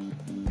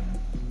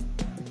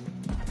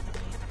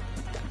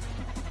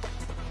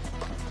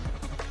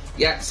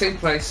 Yeah, same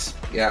place.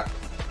 Yeah.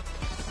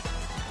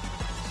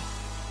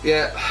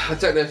 Yeah, I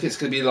don't know if it's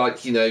going to be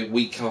like, you know,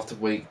 week after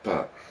week,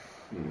 but...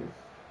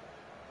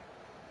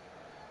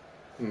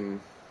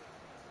 And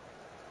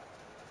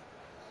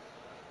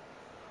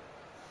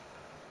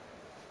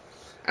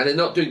they're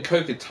not doing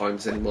COVID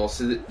times anymore,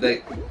 so in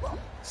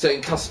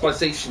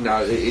customization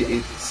now,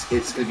 it's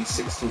going to be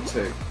 6 till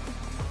 2.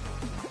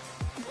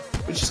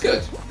 Which is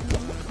good.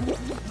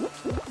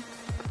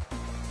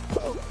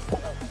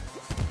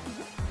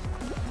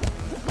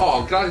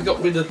 Oh, I'm glad I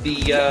got rid of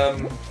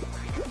the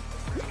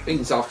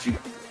things after you.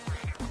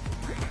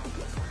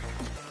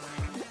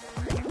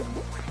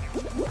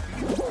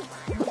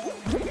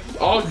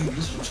 Oh, you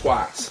little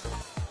twat.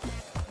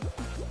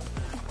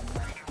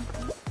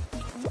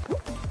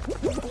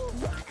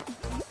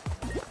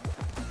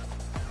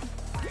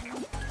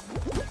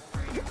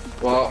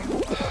 Well,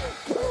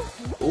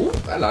 oh,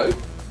 hello.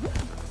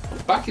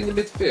 Back in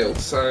the midfield,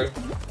 so.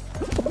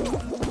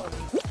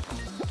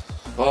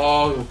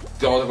 Oh,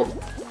 God, I got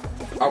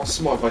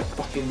outsmarted by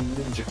fucking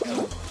ninja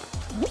cunt.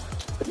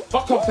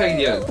 Fuck off,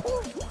 alien!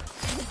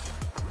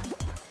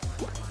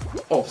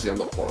 Obviously, I'm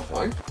not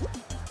qualifying.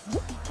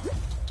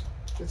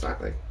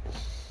 Exactly.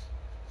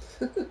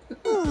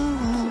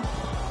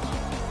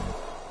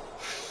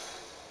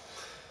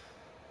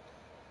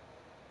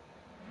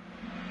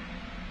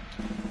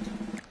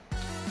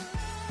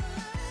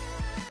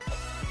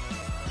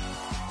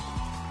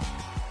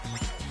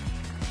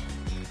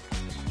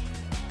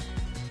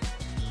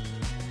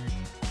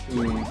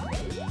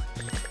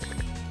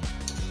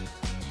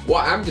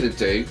 What I'm gonna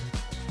do,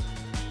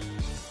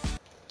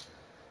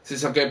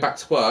 since I'm going back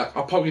to work,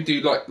 I'll probably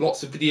do like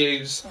lots of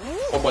videos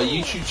on my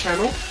YouTube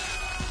channel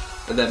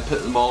and then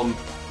put them on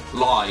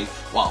live.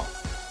 Well,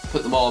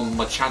 put them on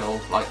my channel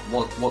like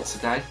once a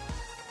day.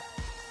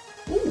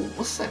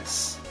 what's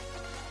this?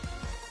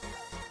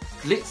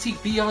 Glitzy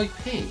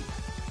VIP.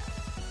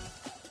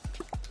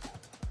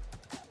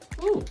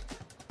 Ooh.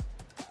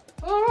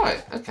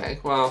 Alright, okay.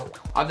 Well,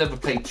 I've never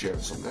played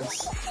Duos on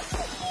this.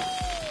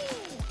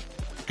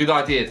 Good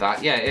idea,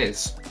 that. Yeah, it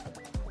is.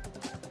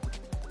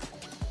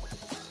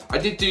 I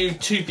did do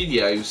 2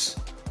 videos.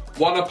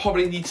 One I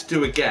probably need to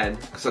do again,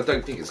 because I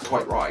don't think it's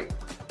quite right.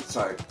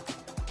 So...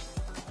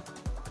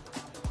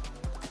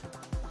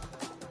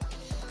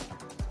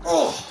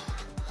 Oh!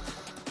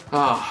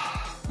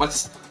 Ah,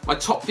 my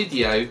top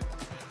video.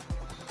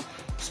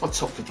 What's my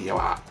top video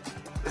at?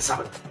 Let's have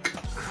a look.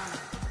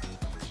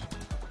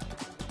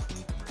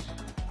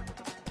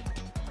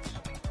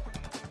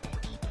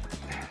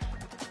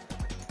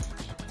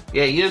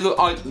 Yeah, you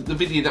know the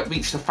video that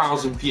reached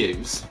 1,000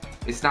 views.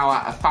 It's now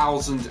at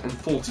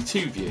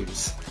 1,042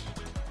 views.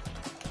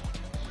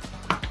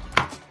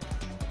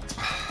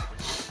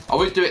 I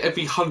won't do it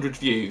every 100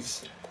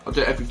 views. I'll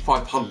do it every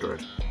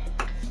 500.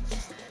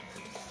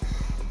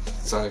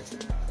 So.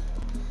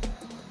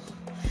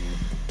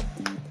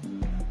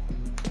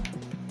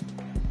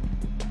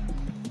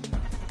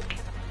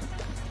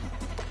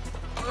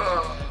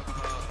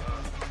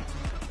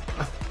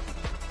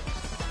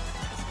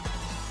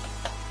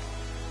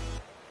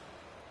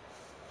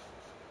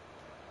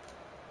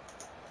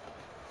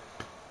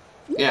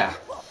 Yeah.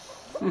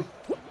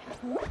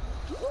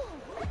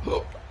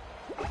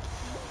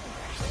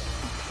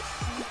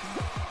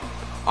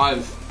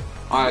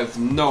 I have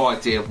no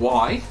idea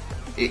why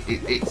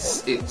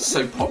it's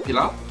so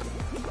popular,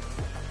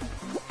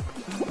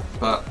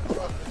 but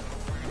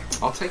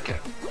I'll take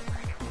it.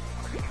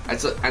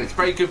 And it's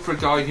very good for a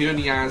guy who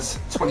only has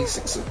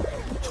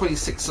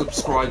 26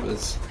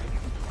 subscribers.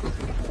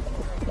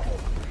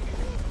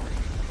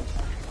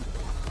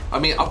 I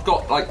mean, I've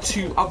got like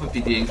 2 other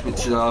videos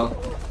which are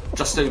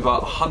just over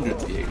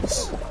 100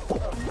 views.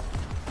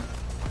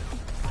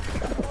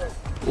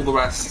 All the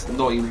rest,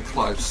 not even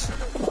close.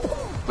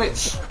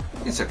 Which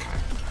is okay.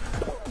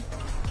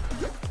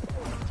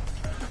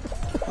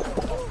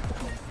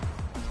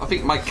 I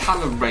think my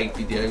Cannon Raid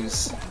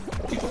videos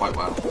do quite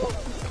well.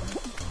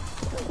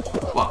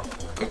 Well,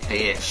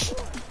 okay-ish.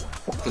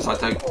 Because I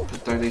don't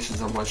put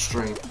donations on my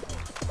stream.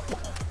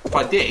 If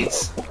I did,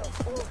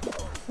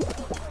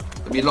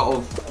 there'd be a lot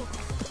of...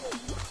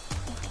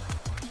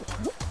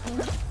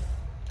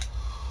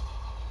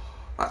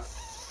 that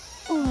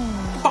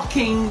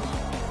fucking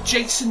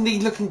Jason Lee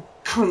looking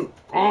cunt.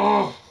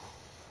 Oh.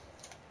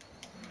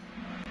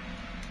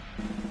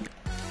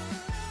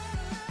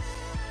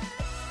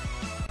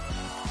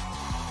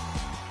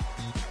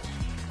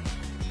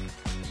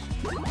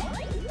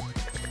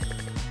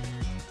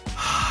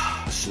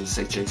 I shouldn't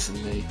say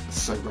Jason Lee.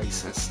 That's so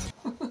racist.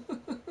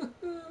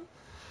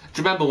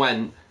 Do you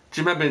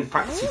remember in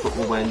fantasy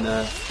football when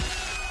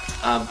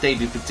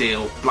David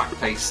Baddiel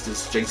blackfaced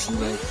as Jason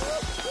Lee?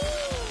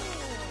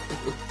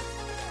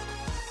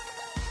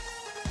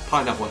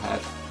 Pineapple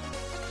Head.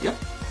 Yep.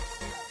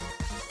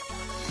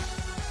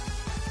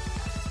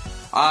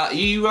 Are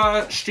you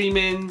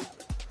streaming?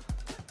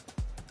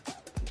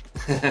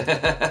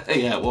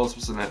 Yeah, it was,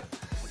 wasn't it?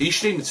 Are you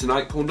streaming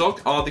tonight, Corn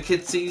Dog? Are the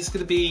kidsies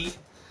going to be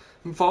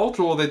involved,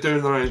 or are they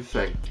doing their own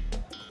thing?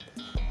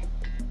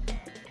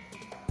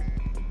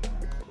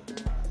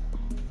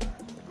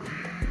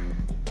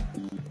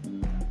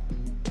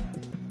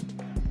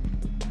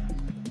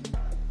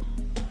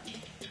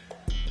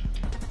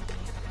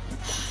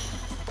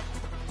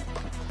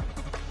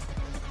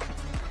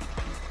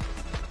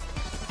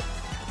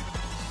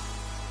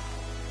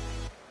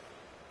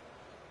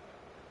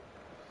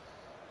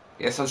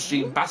 Yes, I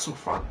streamed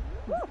Battlefront.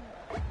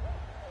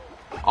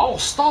 Oh,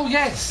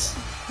 yes!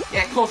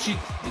 Yeah, of course you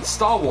did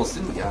Star Wars,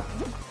 didn't you?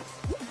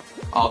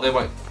 Oh, they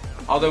won't.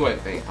 Oh, they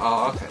won't be.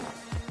 Oh, okay.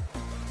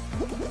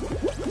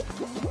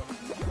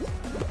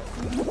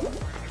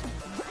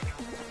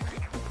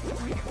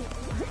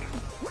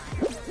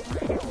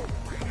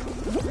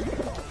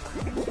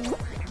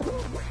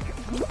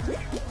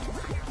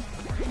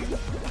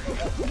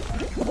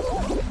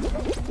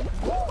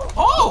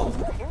 Oh!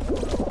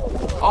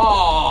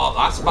 Oh,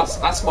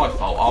 that's my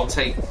fault. I'll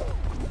take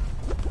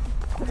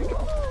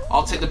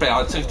the bait.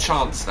 I took a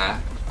chance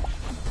there.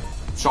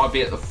 Try to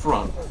be at the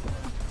front.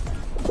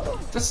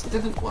 Just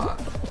didn't work.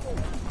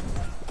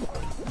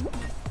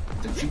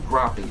 Did you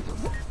grab either?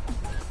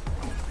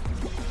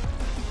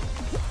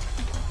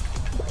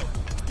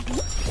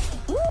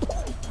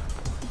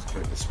 Let's go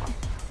this way.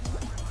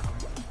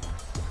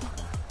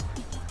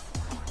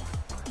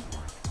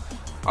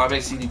 I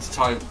basically need to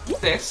time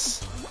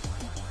this.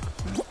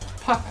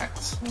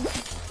 Perfect.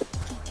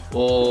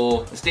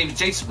 Or, as David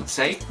Jason would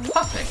say,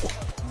 perfect.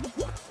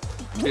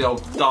 The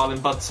old darling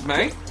bud to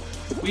me.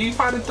 Were you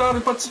found a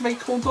darling bud to me,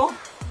 Corn Dog?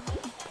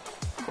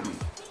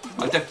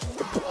 I don't...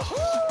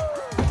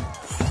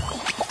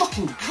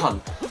 Fucking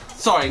cunt.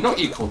 Sorry, not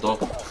you, Corn Dog.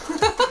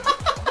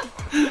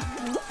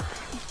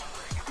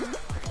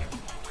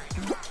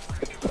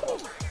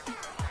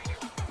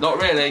 Not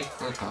really?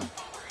 Okay.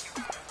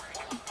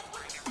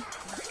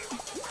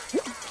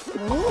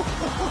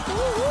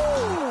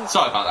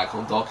 Sorry about that,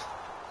 corn dog.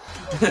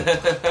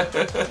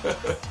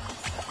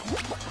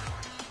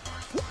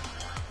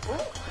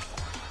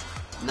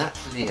 Not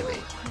really.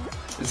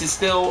 Is it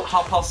still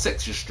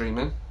 6:30 you're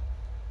streaming?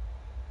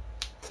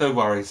 No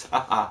worries.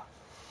 Haha.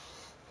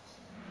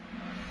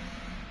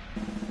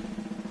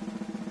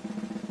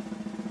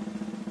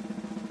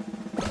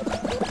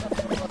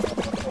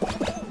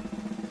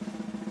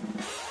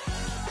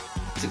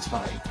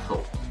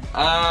 Cool.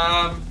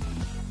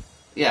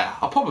 Yeah,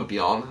 I'll probably be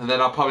on, and then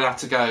I'll probably have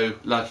to go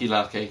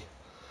lurky,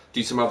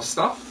 do some other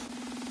stuff.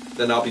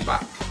 Then I'll be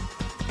back.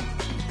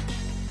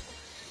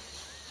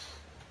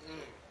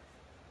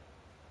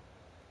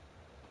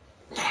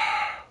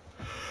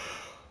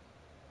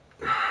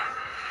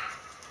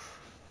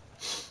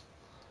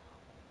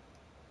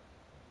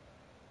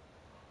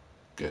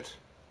 Good.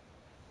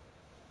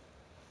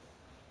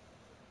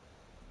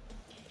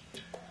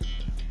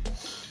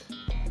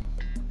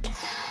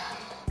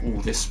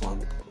 Ooh, this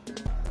one.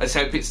 Let's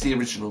hope it's the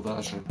original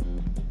version.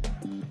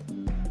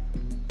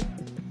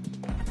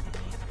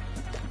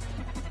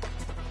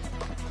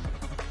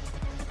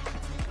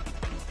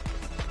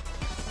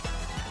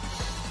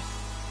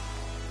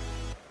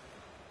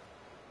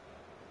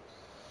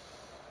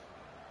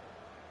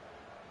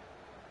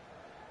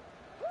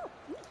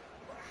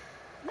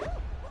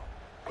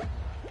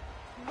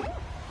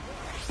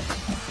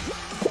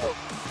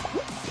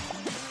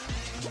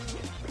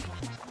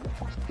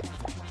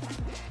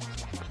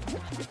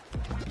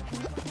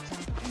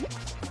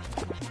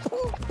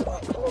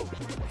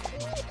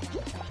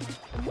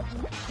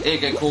 Here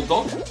you go, cool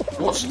dog.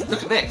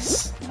 Look at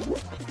this.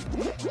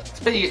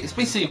 It's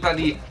basically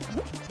bloody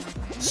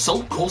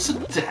Soul Course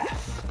of Death.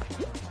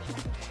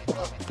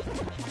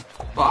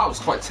 Well, that was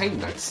quite tame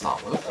though to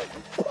start with.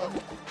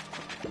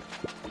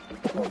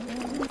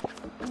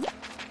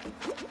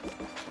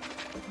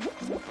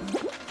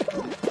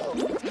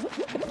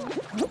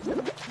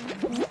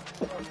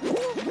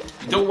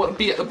 You don't want to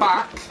be at the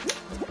back.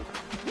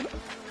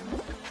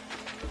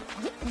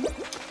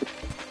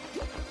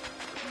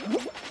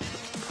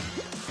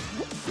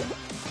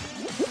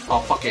 Oh,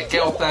 fuck it.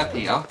 Get off there,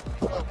 Peter.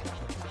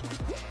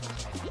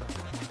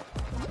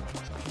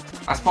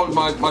 That's probably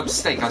my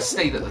mistake. I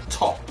stayed at the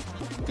top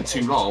for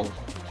too long.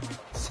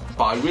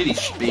 But I really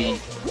should be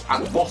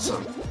at the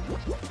bottom.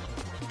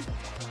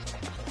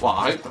 Well,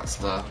 I hope that's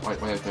the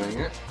right way of doing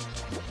it.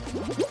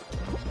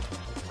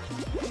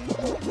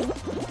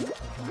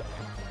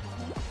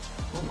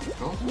 Oh my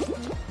god.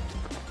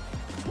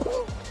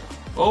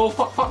 Oh,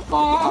 fuck, fuck,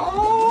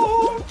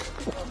 fuck!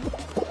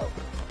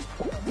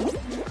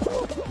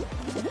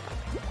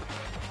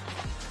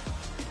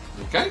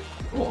 Okay.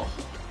 Oh,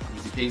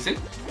 easy peasy.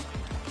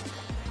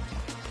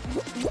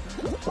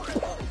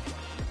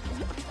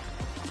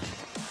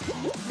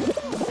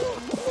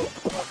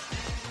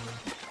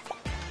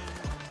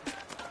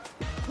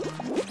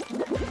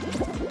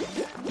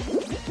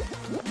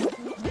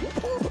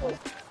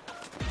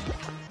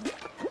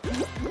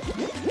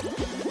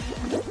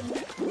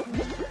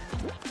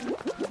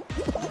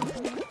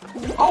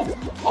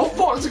 Oh,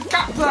 fuck, there's a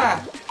gap there!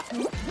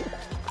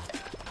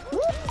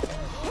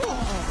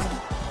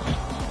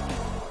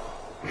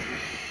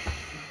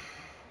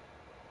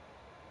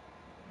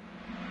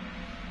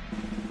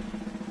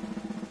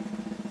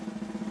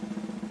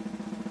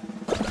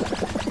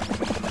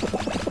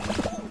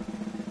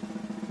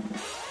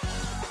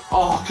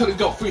 Oh, I could have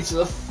got through to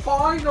the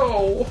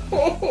final!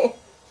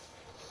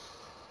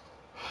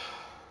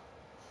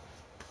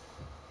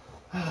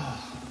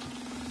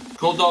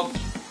 Cool dog,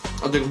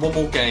 I'm doing one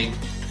more game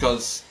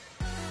because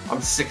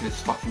I'm sick of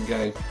this fucking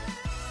game.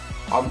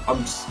 No.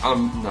 I'm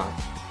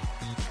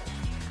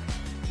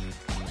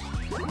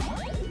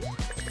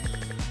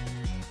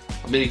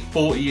nearly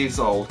 40 years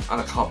old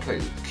and I can't play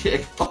the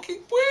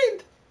fucking win!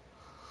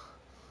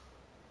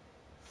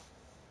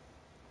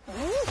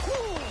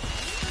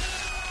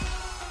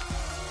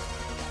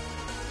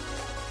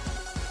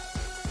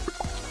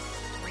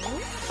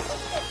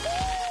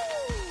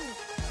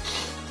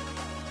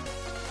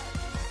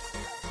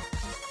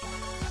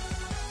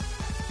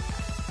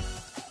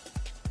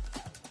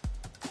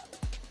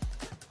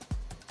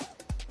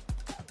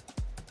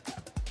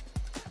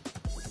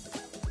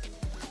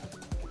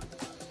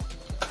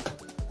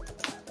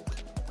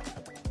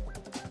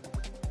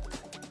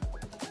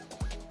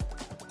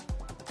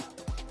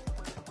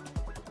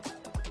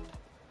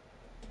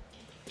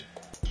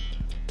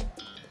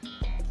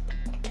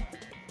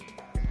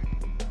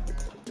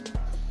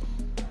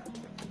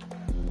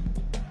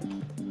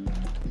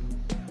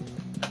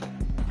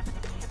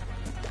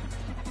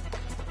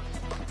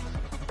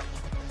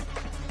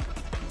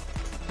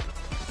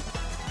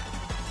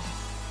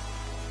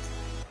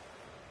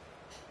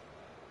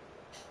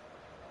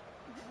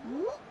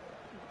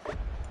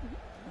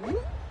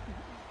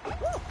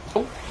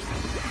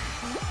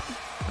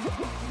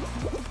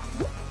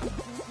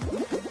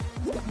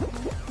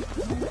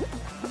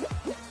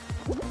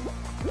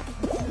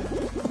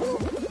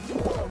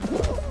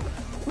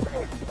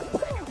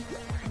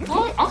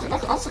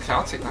 That's okay. Okay,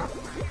 I'll take that.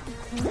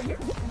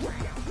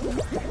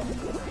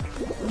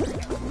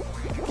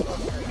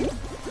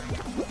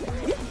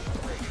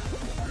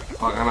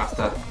 I'm gonna have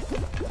to.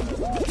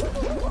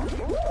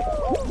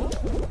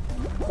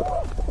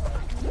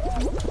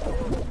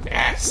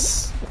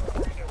 Yes.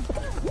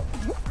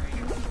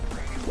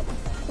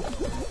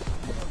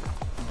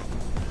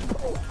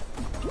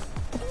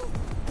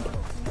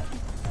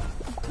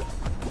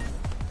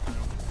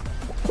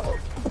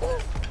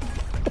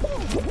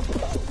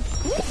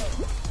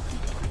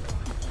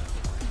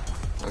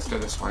 Let's go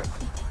this way.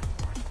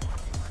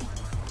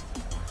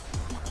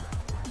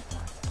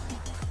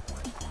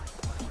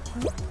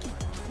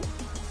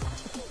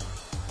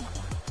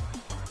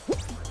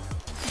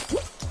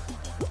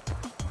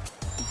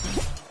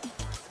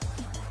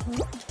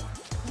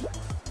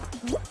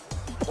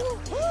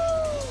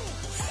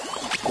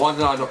 Why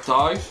did I not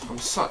dive? I'm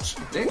such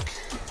a dick.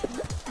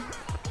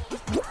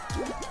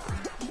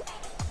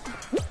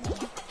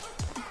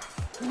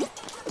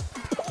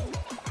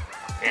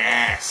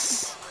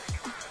 Yes.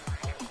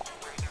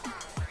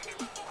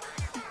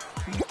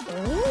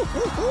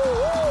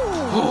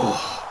 Oh.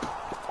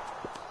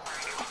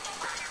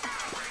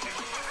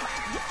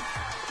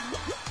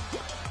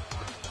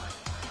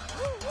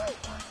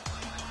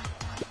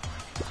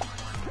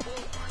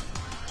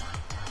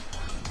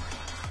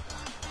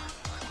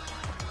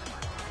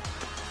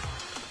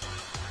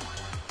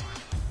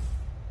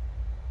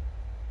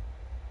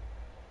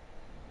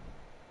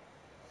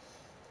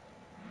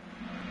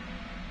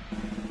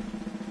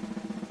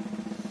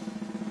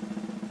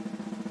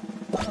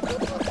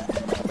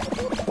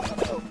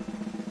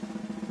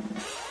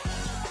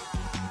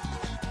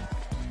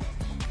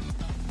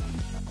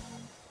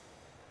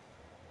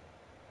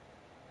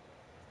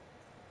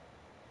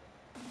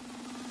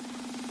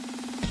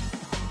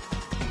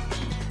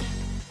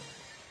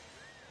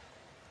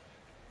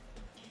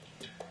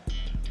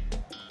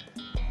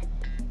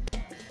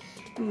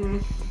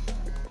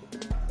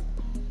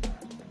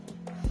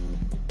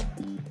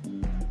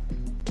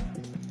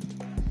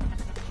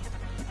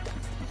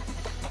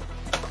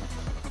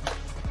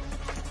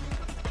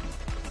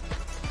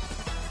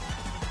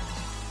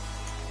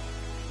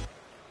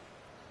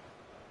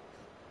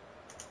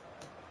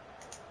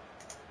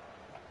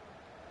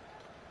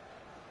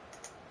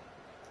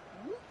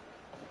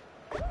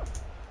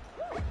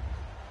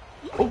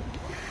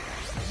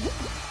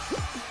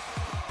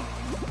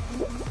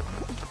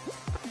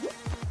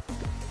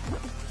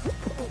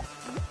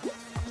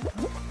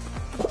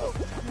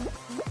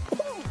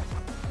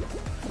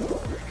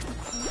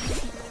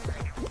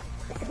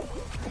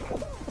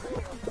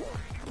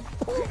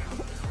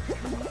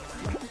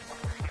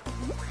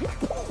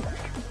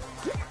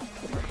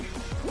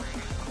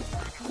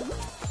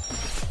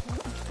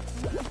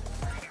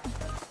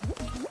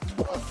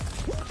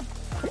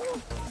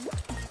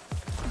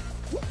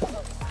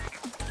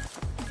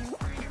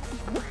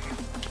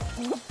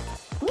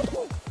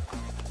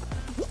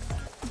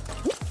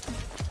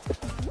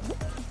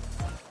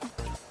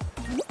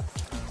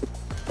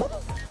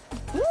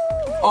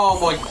 Oh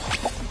my...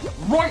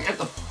 Right at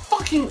the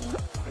fucking...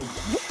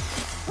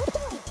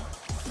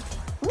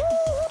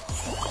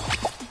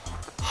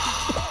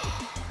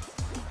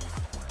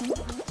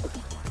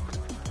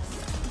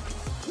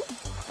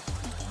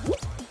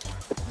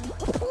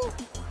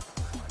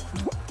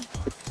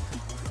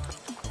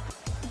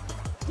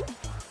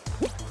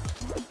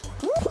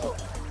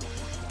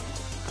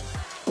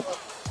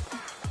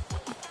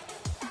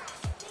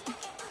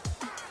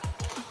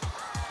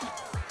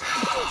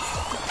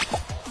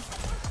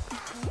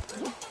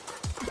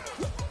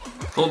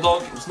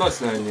 Bulldog, it was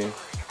nice knowing you.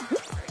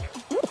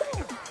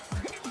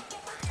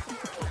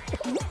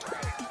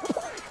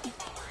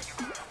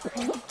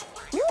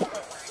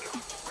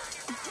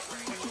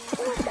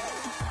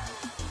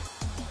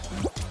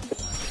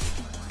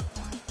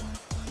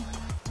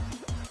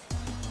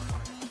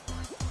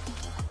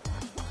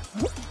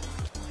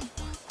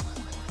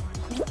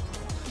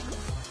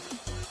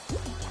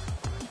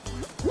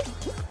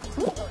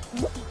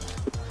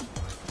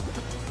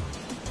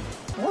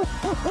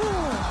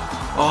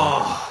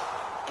 Oh,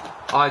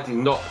 I do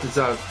not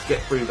deserve to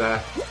get through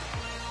there.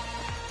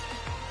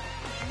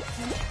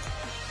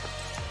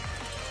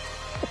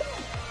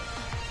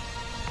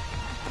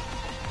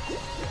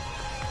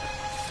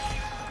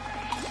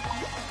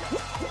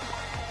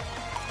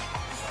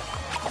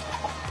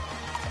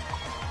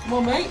 Come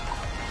on, mate.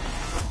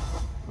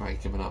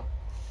 Right, giving up.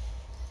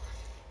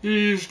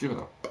 He's giving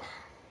up.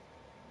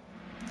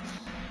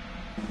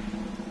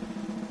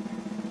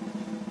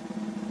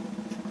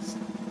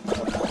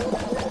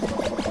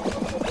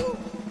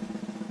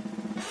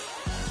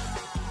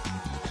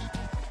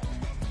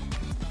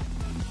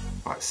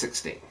 Right,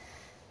 16.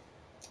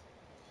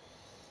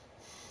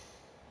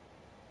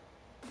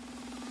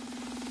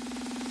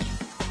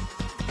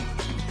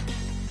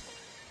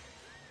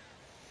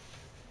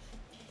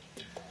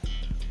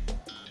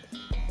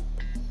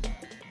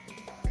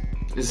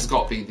 This has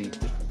got to be the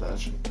different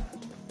version.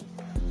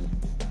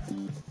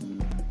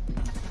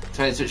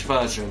 Tell me which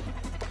version.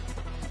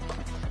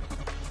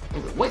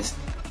 Wait,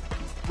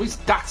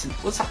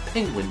 What's that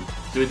penguin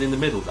doing in the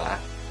middle there?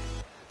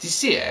 Do you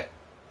see it?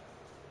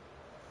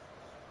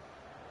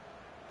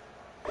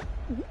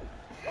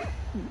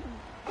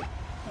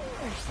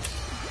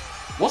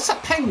 What's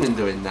that penguin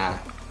doing there?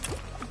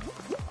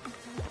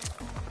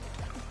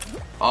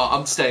 Oh,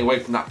 I'm staying away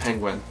from that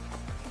penguin.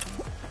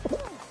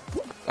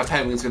 That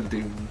penguin's gonna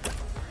do...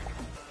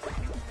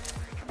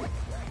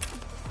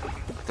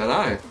 Don't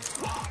know.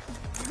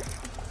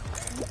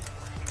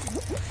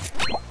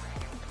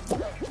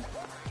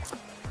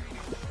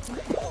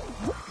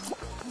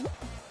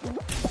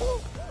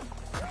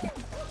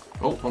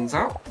 Oh, one's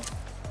out.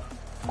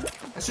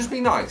 Let's just be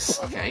nice,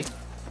 okay?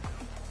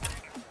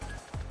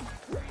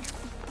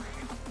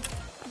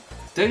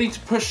 Don't need to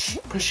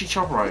push each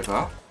other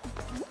over.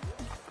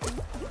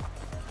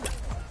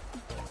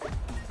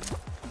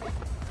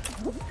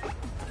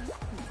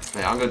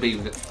 Yeah, I'm gonna be.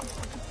 Look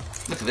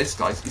at this,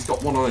 guys. He's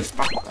got one on his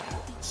back there.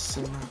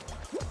 So,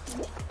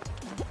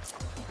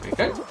 there you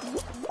go.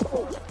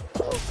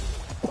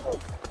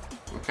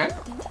 Okay.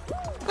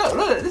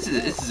 Look. This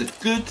is a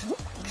good,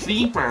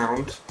 clean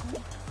round.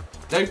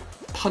 No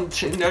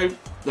punching. No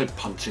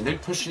punching. No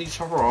pushing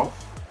each other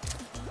off.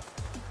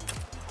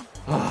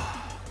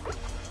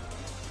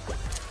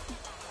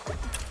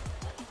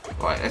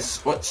 Right,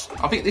 let's watch.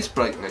 I think this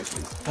bloke knows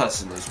what the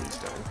person knows what he's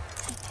doing.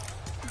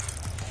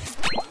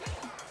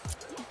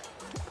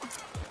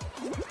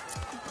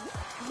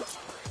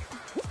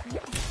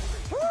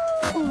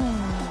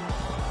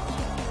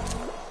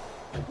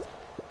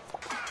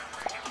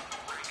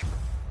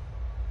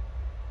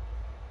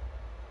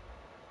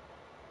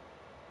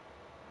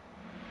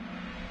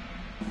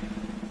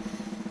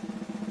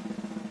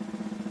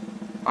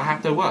 I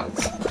have no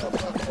words.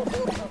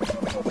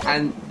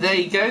 And there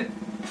you go.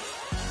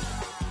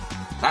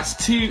 That's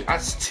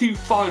two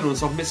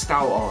finals I've missed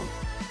out on.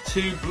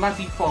 2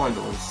 bloody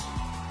finals.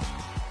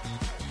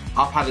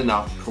 I've had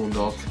enough, corn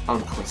dog.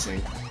 I'm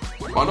quitting.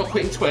 I'm not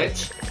quitting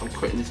Twitch. I'm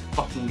quitting this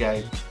fucking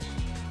game.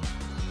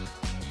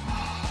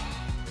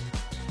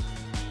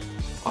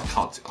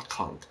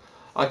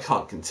 I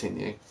can't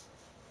continue.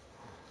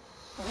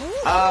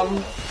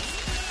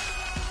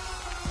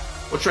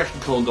 What do you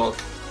reckon, corn dog?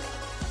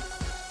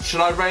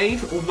 Should I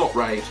raid or not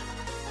raid?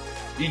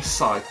 You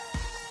decide.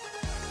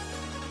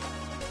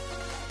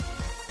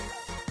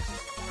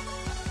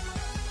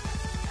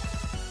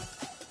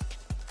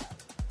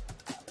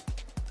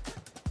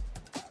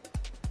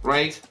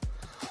 Raid.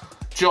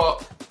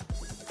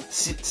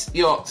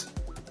 Yacht,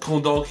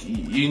 corn dog,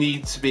 you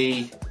need to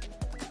be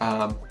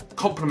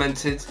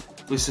complimented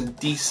with some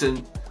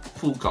decent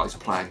Fall Guys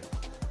play.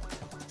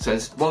 So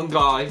there's one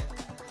guy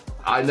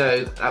I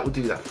know that will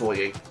do that for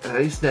you, and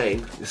his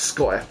name is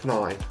Scott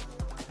F9.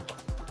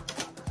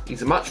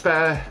 He's a much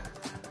better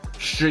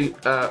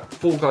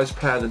Fall Guys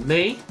player than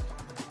me.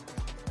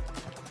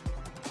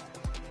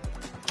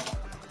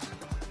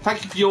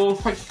 Thank you for your,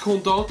 thank you,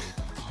 corn dog.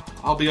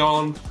 I'll be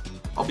on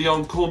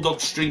corn dog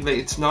stream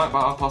later tonight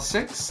about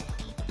 6:30.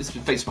 This has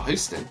been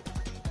faceforhosting.